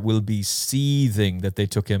Munir will be seething that they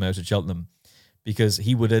took him out of Cheltenham, because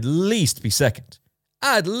he would at least be second.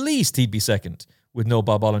 At least he'd be second with no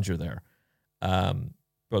Bob Ollinger there.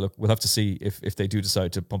 But look, we'll have to see if they do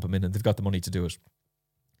decide to pump him in, and they've got the money to do it.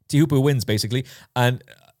 Teahupoo wins, basically. And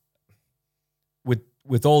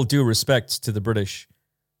with all due respect to the British,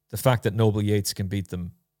 the fact that Noble Yates can beat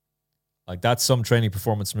them, that's some training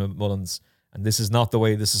performance from Mullins. And this is not the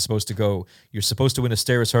way this is supposed to go. You're supposed to win a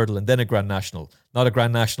Stayers Hurdle and then a Grand National, not a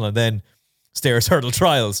Grand National and then Stayers Hurdle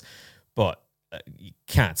trials. But you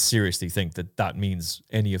can't seriously think that means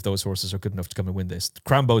any of those horses are good enough to come and win this.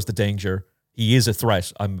 Crambo's the danger. He is a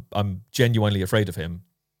threat. I'm genuinely afraid of him.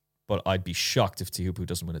 But I'd be shocked if Teahupoo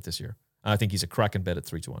doesn't win it this year. And I think he's a cracking bet at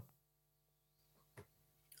 3-1.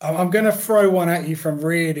 I'm going to throw one at you from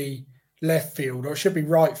really left field, or it should be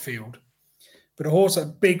right field. But a horse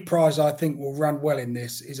at big prize I think will run well in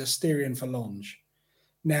this is Asterion for Longe.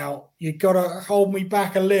 Now, you've got to hold me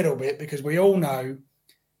back a little bit, because we all know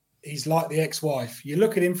he's like the ex-wife. You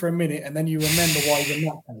look at him for a minute and then you remember why he's a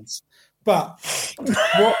nutcase. But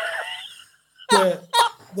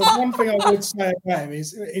the one thing I would say about him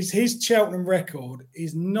is his Cheltenham record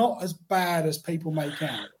is not as bad as people make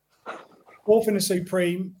out. Fourth in a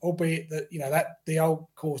Supreme, albeit that the old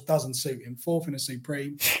course doesn't suit him. Fourth in a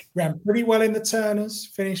Supreme, ran pretty well in the Turners,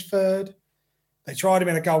 finished third. They tried him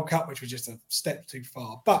in a Gold Cup, which was just a step too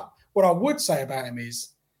far. But what I would say about him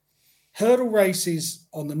is hurdle races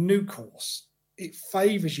on the new course, it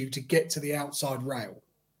favours you to get to the outside rail,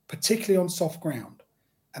 particularly on soft ground.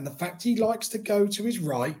 And the fact he likes to go to his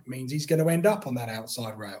right means he's going to end up on that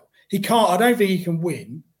outside rail. I don't think he can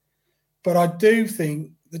win, but I do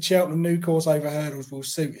think the Cheltenham new course over hurdles will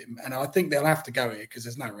suit him. And I think they'll have to go here because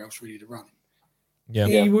there's nowhere else really to run him. Yeah.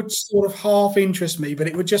 He would sort of half interest me, but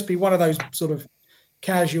it would just be one of those sort of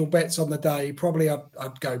casual bets on the day, probably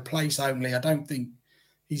I'd go place only. I don't think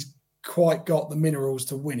he's quite got the minerals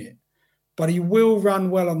to win it. But he will run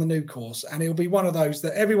well on the new course, and he'll be one of those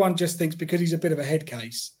that everyone just thinks because he's a bit of a head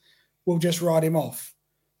case, we'll just ride him off.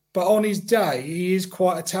 But on his day, he is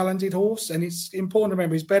quite a talented horse, and it's important to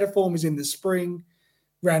remember his better form is in the spring.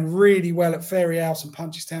 Ran really well at Fairy House and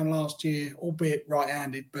Punchestown last year, albeit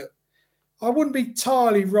right-handed. But I wouldn't be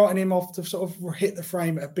entirely writing him off to sort of hit the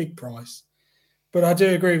frame at a big price. But I do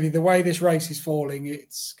agree with you. The way this race is falling,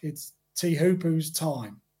 it's T. Hoopu's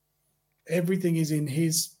time. Everything is in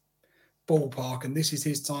his ballpark, and this is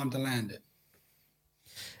his time to land it.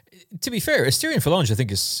 To be fair, Asterion Falange, I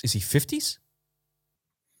think, is he 50s?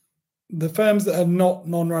 The firms that are not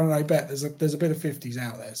non-runaway bet, there's a bit of 50s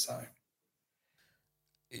out there. So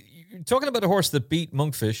you're talking about a horse that beat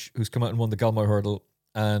Monkfish, who's come out and won the Galmoy Hurdle,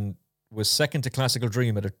 and was second to Classical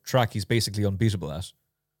Dream at a track he's basically unbeatable at.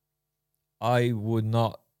 I would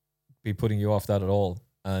not be putting you off that at all.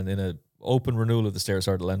 And in an open renewal of the Stairs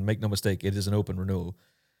Hurdle, and make no mistake, it is an open renewal.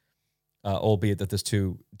 Albeit that there's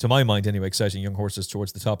two, to my mind anyway, exciting young horses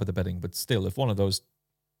towards the top of the betting. But still, if one of those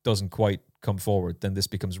doesn't quite come forward, then this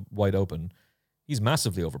becomes wide open. He's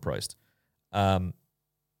massively overpriced.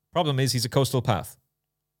 Problem is, he's a coastal path.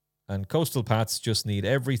 And coastal paths just need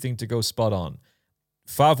everything to go spot on.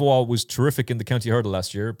 Favois was terrific in the County Hurdle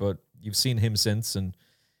last year, but you've seen him since, and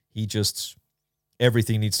he just,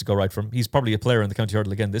 everything needs to go right for him. He's probably a player in the County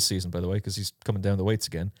Hurdle again this season, by the way, because he's coming down the weights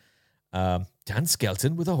again. Dan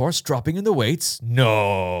Skelton with a horse dropping in the weights?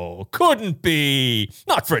 No, couldn't be.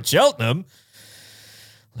 Not for Cheltenham.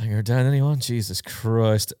 Langer Dan, anyone? Jesus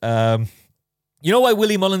Christ. You know why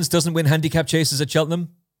Willie Mullins doesn't win handicap chases at Cheltenham?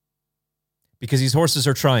 Because his horses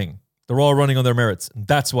are trying. They're all running on their merits. And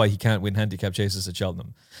that's why he can't win handicap chases at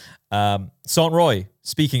Cheltenham. Saint Roy,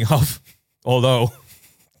 speaking of, although,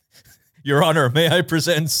 Your Honour, may I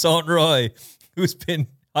present Saint Roy, who's been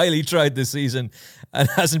highly tried this season and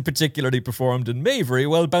hasn't particularly performed and may very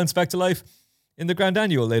well bounce back to life in the Grand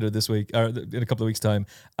Annual later this week, or in a couple of weeks' time.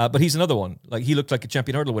 But he's another one. Like, he looked like a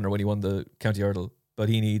champion hurdle winner when he won the County Hurdle, but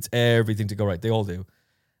he needs everything to go right. They all do.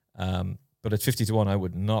 But at 50 to 1, I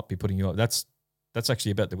would not be putting you up. That's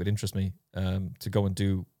actually a bet that would interest me to go and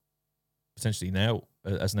do potentially now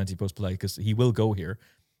as an Ante-Post play, because he will go here,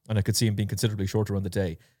 and I could see him being considerably shorter on the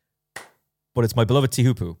day. But it's my beloved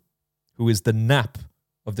Tihupu, who is the nap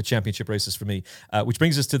of the championship races for me, which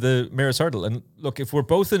brings us to the Mayor's Hurdle. And look, if we're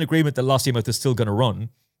both in agreement that Lossiemouth is still going to run,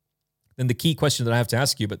 then the key question that I have to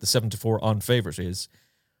ask you about the 7-4 on favourite is,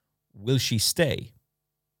 will she stay?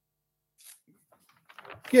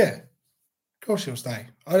 Yeah, of course she'll stay.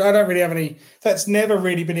 I don't really have any... That's never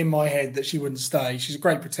really been in my head that she wouldn't stay. She's a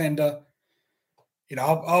great pretender. You know,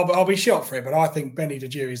 I'll be shot for it, but I think Benny de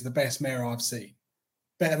Dieu is the best mare I've seen.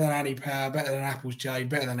 Better than Annie Power, better than Apple's Jade,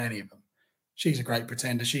 better than any of them. She's a great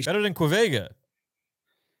pretender. She's better than Quevega.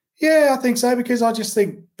 Yeah, I think so, because I just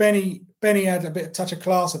think Benny had a bit of touch of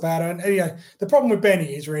class about her. And you know, the problem with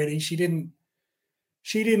Benny is really she didn't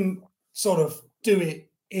sort of do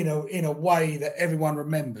it in a way that everyone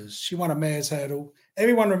remembers. She won a Mayor's Hurdle.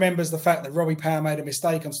 Everyone remembers the fact that Robbie Power made a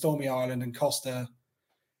mistake on Stormy Island and cost her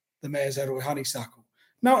the Mayor's Hurdle with Honeysuckle.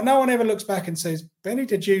 No one ever looks back and says, Benny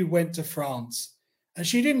de Dieu went to France and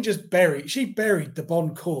she didn't just she buried the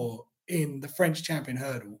Boncourt in the French champion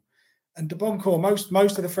hurdle. And de Boncourt,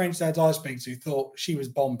 most of the French dads I speak to thought she was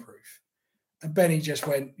bomb-proof. And Benny just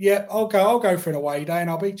went, yeah, I'll go for an away day and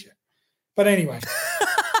I'll beat you. But anyway.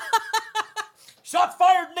 Shots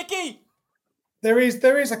fired, Nicky! There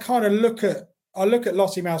is a kind of look at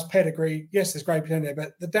Lossiemouth's pedigree. Yes, there's great potential,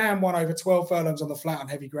 but the dam won over 12 furlongs on the flat on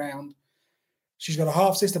heavy ground. She's got a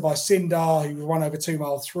half-sister by Sindar, who won over 2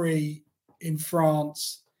 mile 3 in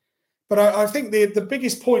France. But I think the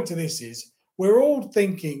biggest point to this is we're all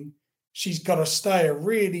thinking she's got to stay a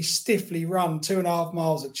really stiffly run 2.5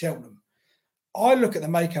 miles at Cheltenham. I look at the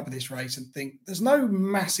makeup of this race and think there's no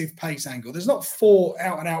massive pace angle. There's not 4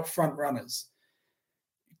 out-and-out front runners.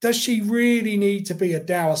 Does she really need to be a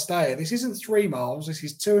dour stayer? This isn't 3 miles. This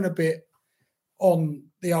is 2 and a bit on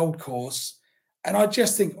the old course. And I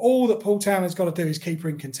just think all that Paul Townend's got to do is keep her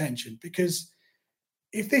in contention, because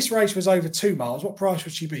if this race was over 2 miles, what price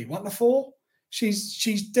would she be? 1 to 4?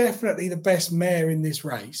 She's definitely the best mare in this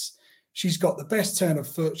race. She's got the best turn of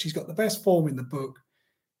foot. She's got the best form in the book.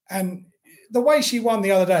 And the way she won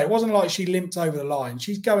the other day, it wasn't like she limped over the line.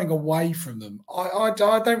 She's going away from them. I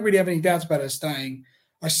don't really have any doubts about her staying.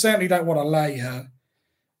 I certainly don't want to lay her.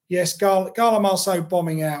 Yes, Gala Marceau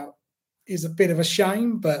bombing out is a bit of a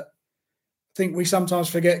shame, but I think we sometimes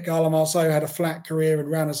forget Gala Marceau had a flat career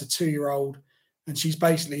and ran as a 2-year-old, and she's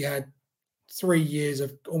basically had 3 years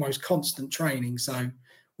of almost constant training. So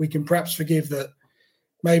we can perhaps forgive that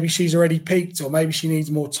maybe she's already peaked or maybe she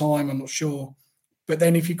needs more time. I'm not sure. But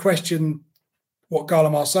then if you question what Gala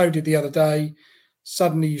Marceau did the other day,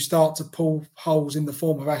 suddenly you start to pull holes in the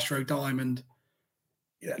form of Astro Diamond.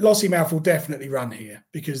 Lossiemouth will definitely run here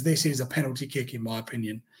because this is a penalty kick, in my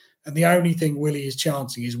opinion. And the only thing Willie is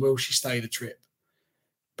chancing is, will she stay the trip?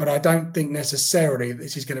 But I don't think necessarily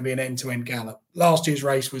this is going to be an end-to-end gallop. Last year's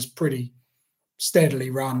race was pretty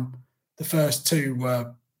steadily run. The first two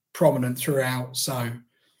were prominent throughout. So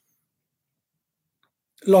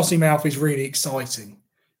Lossiemouth is really exciting.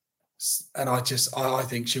 And I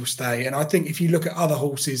think she'll stay. And I think if you look at other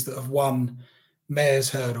horses that have won mares'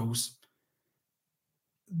 hurdles,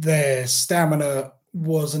 their stamina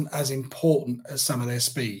wasn't as important as some of their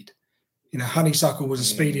speed. Honeysuckle was a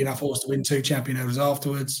speedy enough horse to win 2 champion hurdles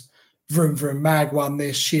afterwards. Vroom Vroom Mag won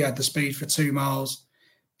this. She had the speed for 2 miles.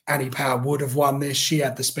 Annie Power would have won this. She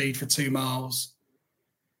had the speed for 2 miles.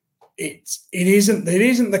 It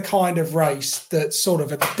isn't the kind of race that's sort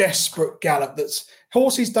of a desperate gallop. That's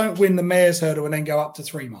horses don't win the mares' hurdle and then go up to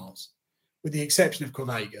 3 miles, with the exception of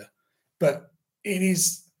Corvega. But it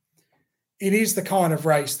is the kind of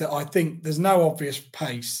race that I think there's no obvious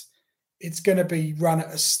pace. It's going to be run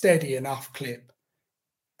at a steady enough clip.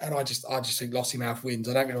 And I just think Lossiemouth wins.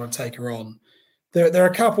 I don't really want to take her on. There are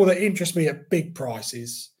a couple that interest me at big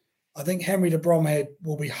prices. I think Henry de Bromhead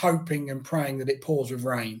will be hoping and praying that it pours with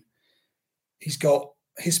rain. He's got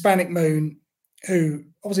Hispanic Moon, who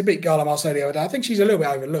obviously beat Gala Marceau the other day. I think she's a little bit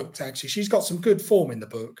overlooked, actually. She's got some good form in the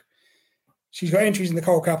book. She's got entries in the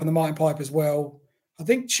Coral Cup and the Martin Pipe as well. I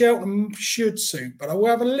think Cheltenham should suit, but I will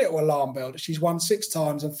have a little alarm bell that she's won 6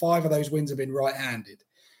 times and 5 of those wins have been right-handed.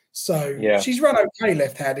 So she's run okay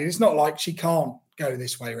left-handed. It's not like she can't go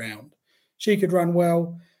this way round. She could run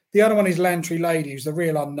well. The other one is Lantry Lady, who's the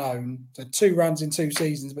real unknown. So 2 runs in 2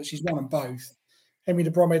 seasons, but she's won them both. Henry de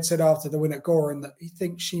Bromhead said after the win at Goran that he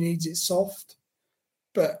thinks she needs it soft.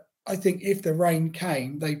 But I think if the rain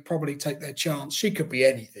came, they'd probably take their chance. She could be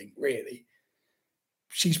anything, really.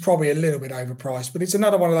 She's probably a little bit overpriced, but it's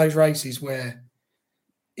another one of those races where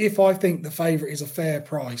if I think the favourite is a fair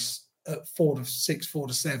price at 4 to 6, 4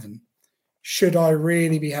 to 7, should I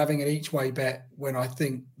really be having an each way bet when I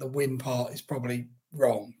think the win part is probably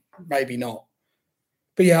wrong? Maybe not.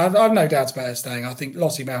 But yeah, I've no doubts about her staying. I think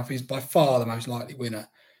Lossiemouth is by far the most likely winner.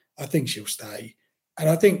 I think she'll stay. And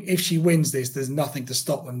I think if she wins this, there's nothing to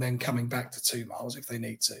stop them then coming back to 2 miles if they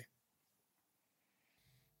need to.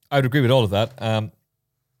 I would agree with all of that.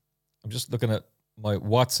 I'm just looking at my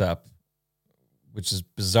WhatsApp, which is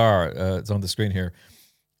bizarre. It's on the screen here.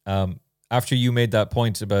 After you made that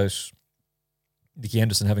point about Nicky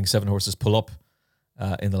Henderson having 7 horses pull up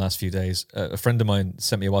in the last few days, a friend of mine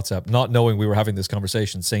sent me a WhatsApp, not knowing we were having this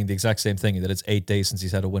conversation, saying the exact same thing, that it's 8 days since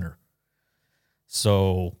he's had a winner.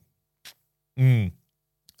 So, bit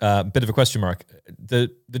of a question mark. The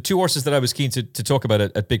 2 horses that I was keen to talk about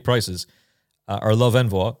at big prices are Love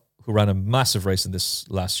Envoi, who ran a massive race in this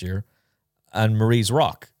last year, and Marie's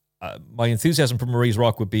Rock. My enthusiasm for Marie's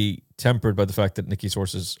Rock would be tempered by the fact that Nicky's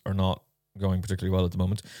horses are not going particularly well at the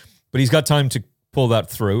moment. But he's got time to pull that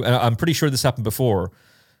through. And I'm pretty sure this happened before,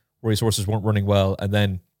 where his horses weren't running well, and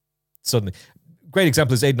then suddenly... Great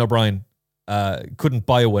example is Aidan O'Brien couldn't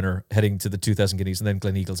buy a winner heading to the 2,000 guineas, and then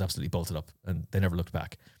Glen Eagles absolutely bolted up, and they never looked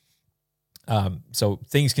back. So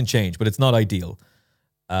things can change, but it's not ideal.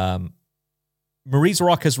 Marie's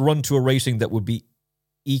Rock has run to a rating that would be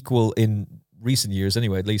equal in recent years,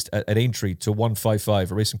 anyway, at least at Aintree, to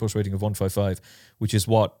 155, a Racing Post rating of 155, which is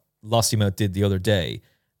what Lossiemouth did the other day.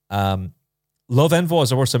 Love Envoi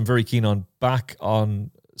is a horse I'm very keen on, back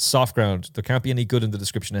on soft ground. There can't be any good in the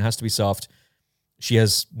description. It has to be soft. She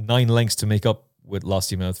has 9 lengths to make up with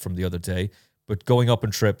Lossiemouth from the other day, but going up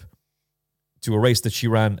and trip to a race that she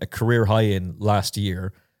ran a career high in last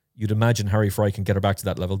year, you'd imagine Harry Fry can get her back to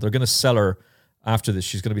that level. They're going to sell her after this.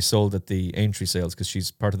 She's going to be sold at the Aintree sales because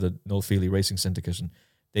she's part of the Noel Feely Racing Syndicate, and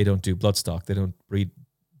they don't do bloodstock. They don't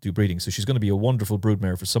do breeding. So she's going to be a wonderful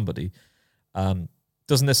broodmare for somebody.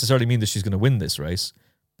 Doesn't necessarily mean that she's going to win this race,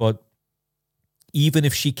 but even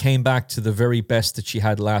if she came back to the very best that she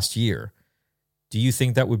had last year, do you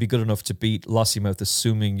think that would be good enough to beat Lossiemouth,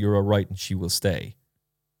 assuming you're all right and she will stay?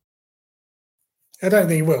 I don't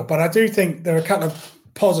think he will, but I do think there are a couple of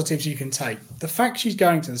positives you can take. The fact she's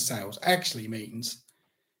going to the sales actually means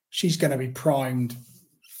she's going to be primed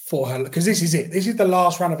for her, because this is it. This is the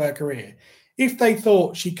last run of her career. If they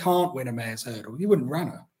thought she can't win a mare's hurdle, you wouldn't run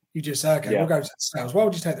her. You just say, okay, we'll go to the sales. Why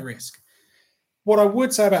would you take the risk? What I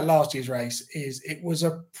would say about last year's race is it was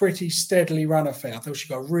a pretty steadily run affair. I thought she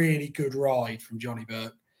got a really good ride from Johnny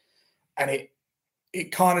Burke. and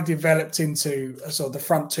it kind of developed into a sort of the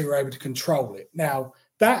front two were able to control it. Now,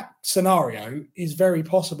 that scenario is very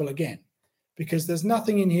possible again, because there's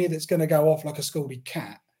nothing in here that's going to go off like a scalded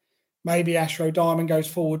cat. Maybe Ashro Diamond goes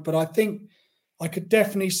forward, but I think I could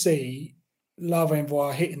definitely see Love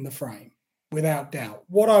Envoy hitting the frame without doubt.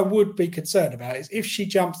 What I would be concerned about is if she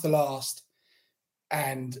jumps the last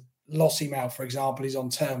and Lossiemouth, for example, is on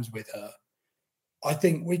terms with her. I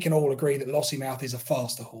think we can all agree that Lossiemouth is a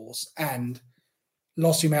faster horse, and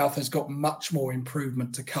Lossiemouth has got much more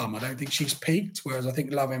improvement to come. I don't think she's peaked, whereas I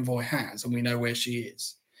think Love Envoy has, and we know where she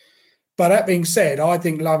is. But that being said, I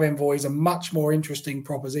think Love Envoy is a much more interesting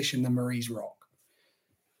proposition than Marie's Rock.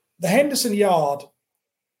 The Henderson Yard,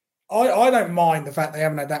 I don't mind the fact they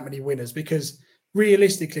haven't had that many winners, because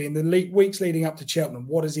realistically, in the weeks leading up to Cheltenham,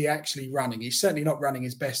 what is he actually running? He's certainly not running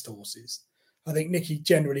his best horses. I think Nicky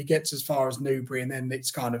generally gets as far as Newbury, and then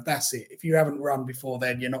it's kind of, that's it. If you haven't run before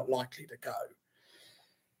then, you're not likely to go.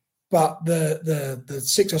 But the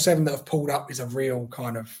 6 or 7 that have pulled up is a real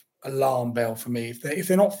kind of alarm bell for me. If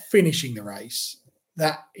they're not finishing the race,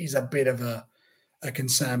 that is a bit of a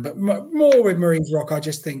concern. But more with Marie's Rock, I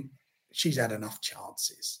just think she's had enough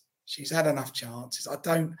chances. She's had enough chances. I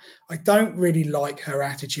don't really like her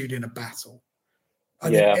attitude in a battle. I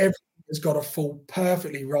think everything has got to fall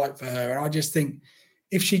perfectly right for her. And I just think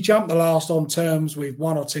if she jumped the last on terms with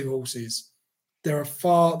 1 or 2 horses, there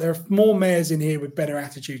are more mares in here with better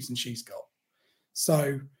attitudes than she's got.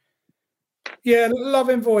 So, yeah, Love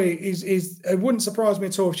Envoy is it wouldn't surprise me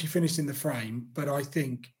at all if she finished in the frame, but I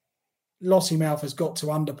think Lossiemouth has got to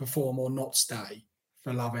underperform or not stay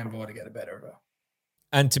for Love Envoy to get the better of her.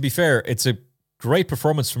 And to be fair, it's a great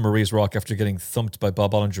performance from Marie's Rock after getting thumped by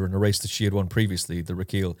Bob Ollinger in a race that she had won previously, the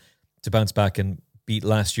Raquel, to bounce back and beat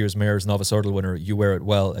last year's Mayor's Novice Hurdle winner, You Wear It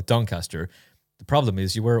Well, at Doncaster. The problem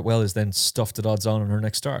is You Wear It Well is then stuffed at odds on her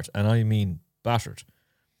next start, and I mean battered.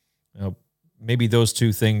 Now, maybe those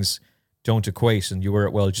two things don't equate, and You Wear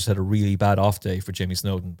It Well just had a really bad off day for Jamie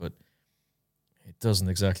Snowden, but it doesn't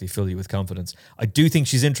exactly fill you with confidence. I do think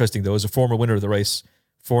she's interesting, though, as a former winner of the race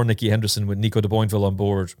for Nicky Henderson with Nico de Boinville on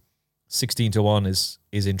board. 16-1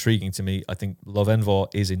 is intriguing to me. I think Love Envoy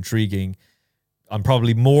is intriguing. I'm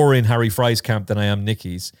probably more in Harry Fry's camp than I am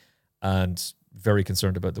Nicky's, and very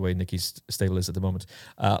concerned about the way Nicky's stable is at the moment.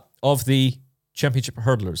 Of the championship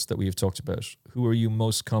hurdlers that we have talked about, who are you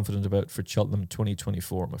most confident about for Cheltenham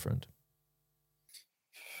 2024, my friend?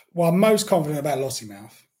 Well, I'm most confident about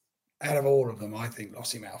Lossiemouth. Out of all of them, I think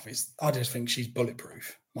Lossiemouth is. I just think she's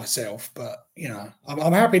bulletproof myself. But you know,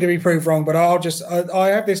 I'm happy to be proved wrong. But I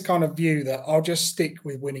have this kind of view that I'll just stick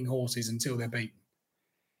with winning horses until they're beaten.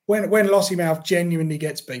 When Lossiemouth genuinely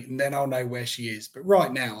gets beaten, then I'll know where she is. But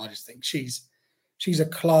right now, I just think she's a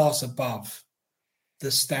class above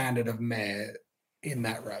the standard of mare in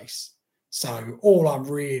that race. So all I'm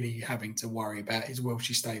really having to worry about is will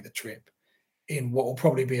she stay the trip in what will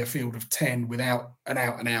probably be a field of 10 without an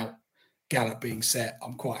out-and-out gallop being set.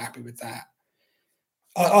 I'm quite happy with that.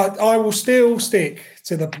 I will still stick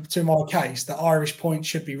to my case that Irish Point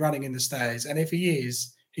should be running in the Stayers, and if he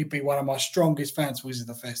is, he'd be one of my strongest fanciers of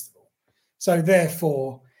the festival. So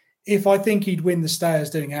therefore, if I think he'd win the Stayers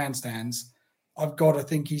doing handstands, I've got to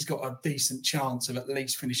think he's got a decent chance of at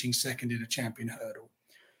least finishing second in a champion hurdle.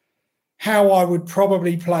 How I would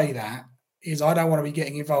probably play that is I don't want to be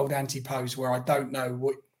getting involved Ante-Post where I don't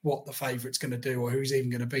know what the favourite's going to do or who's even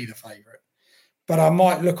going to be the favourite. But I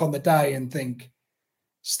might look on the day and think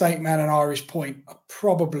State Man and Irish Point are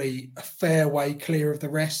probably a fair way clear of the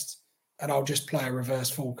rest, and I'll just play a reverse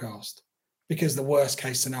forecast because the worst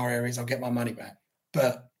case scenario is I'll get my money back.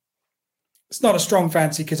 But it's not a strong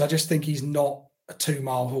fancy because I just think he's not a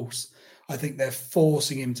 2-mile horse. I think they're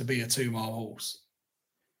forcing him to be a 2-mile horse.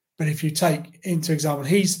 But if you take into example,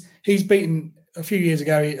 he's beaten a few years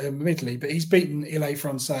ago, admittedly, but he's beaten Ile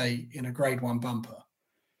Francais in a Grade 1 bumper.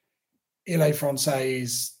 Ile Francais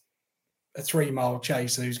is a 3-mile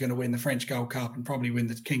chaser who's going to win the French Gold Cup and probably win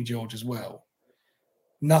the King George as well.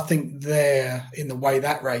 Nothing there in the way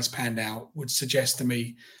that race panned out would suggest to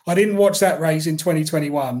me. I didn't watch that race in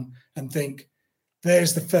 2021 and think,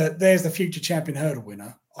 there's the future champion hurdle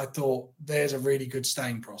winner. I thought there's a really good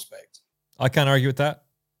staying prospect. I can't argue with that.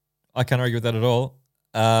 I can't argue with that at all.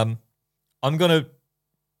 I'm going to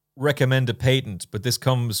recommend a patent, but this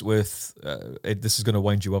comes with this is going to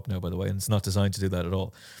wind you up now, by the way, and it's not designed to do that at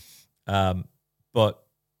all. But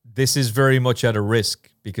this is very much at a risk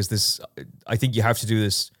because I think you have to do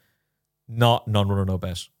this not non-runner no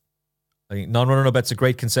bet. I think non-runner no bet's a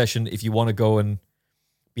great concession if you want to go and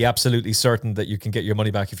be absolutely certain that you can get your money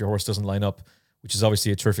back if your horse doesn't line up, which is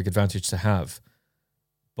obviously a terrific advantage to have.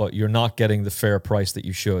 but you're not getting the fair price that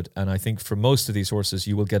you should. And I think for most of these horses,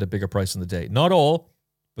 you will get a bigger price on the day. Not all,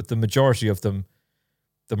 but the majority of them,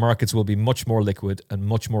 the markets will be much more liquid and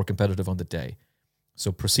much more competitive on the day.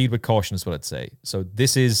 So proceed with caution is what I'd say. So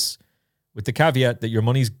this is with the caveat that your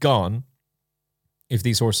money's gone if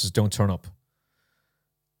these horses don't turn up.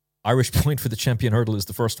 Irish Point for the Champion Hurdle is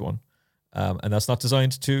the first one. And that's not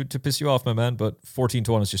designed to piss you off, my man, but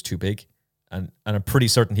 14-1 is just too big. And I'm pretty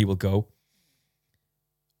certain he will go.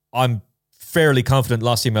 I'm fairly confident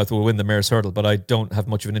Lossiemouth will win the Mare's Hurdle, but I don't have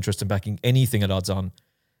much of an interest in backing anything at odds on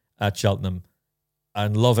at Cheltenham.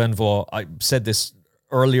 And Love Envoi, I said this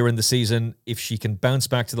earlier in the season, if she can bounce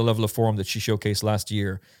back to the level of form that she showcased last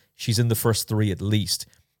year, she's in the first three at least.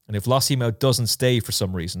 And if Lossiemouth doesn't stay for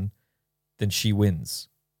some reason, then she wins,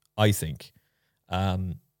 I think.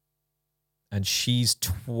 And she's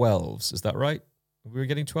 12s, is that right? We're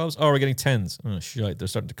getting 12s? Oh, we're getting 10s. Oh, shit, they're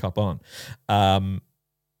starting to cop on.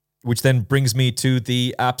 Which then brings me to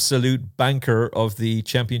the absolute banker of the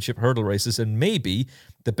championship hurdle races and maybe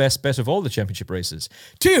the best bet of all the championship races.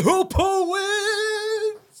 Te-Hoopo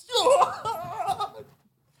wins!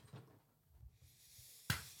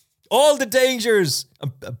 All the dangers.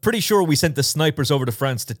 I'm pretty sure we sent the snipers over to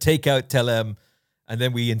France to take out Cheltenham, and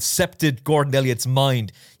then we incepted Gordon Elliott's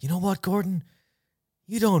mind. You know what, Gordon?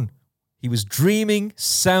 He was dreaming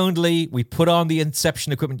soundly. We put on the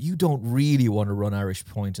inception equipment. You don't really want to run Irish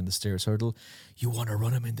Point in the Stairs Hurdle. You want to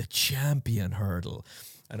run him in the Champion Hurdle.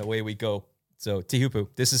 And away we go. So Te-Hoopo,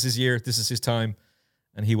 this is his year. This is his time.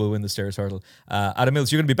 And he will win the Stairs Hurdle. Adam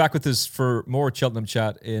Mills, you're going to be back with us for more Cheltenham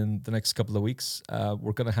chat in the next couple of weeks.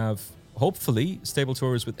 We're going to have, hopefully, stable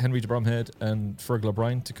tours with Henry de Bromhead and Fergal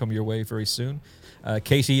O'Brien to come your way very soon.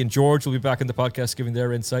 Katie and George will be back in the podcast giving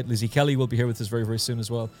their insight. Lizzie Kelly will be here with us very, very soon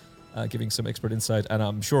as well. Giving some expert insight, and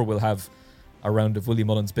I'm sure we'll have a round of Willie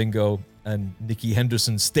Mullins bingo and Nicky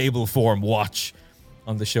Henderson's stable form watch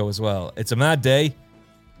on the show as well. It's a mad day.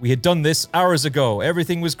 We had done this hours ago.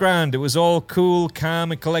 Everything was grand. It was all cool,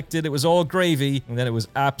 calm, and collected. It was all gravy, and then it was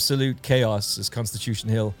absolute chaos as Constitution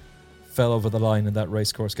Hill fell over the line in that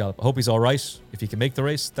racecourse gallop. I hope he's all right. If he can make the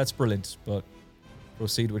race, that's brilliant, but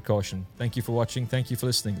proceed with caution. Thank you for watching. Thank you for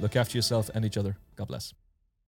listening. Look after yourself and each other. God bless.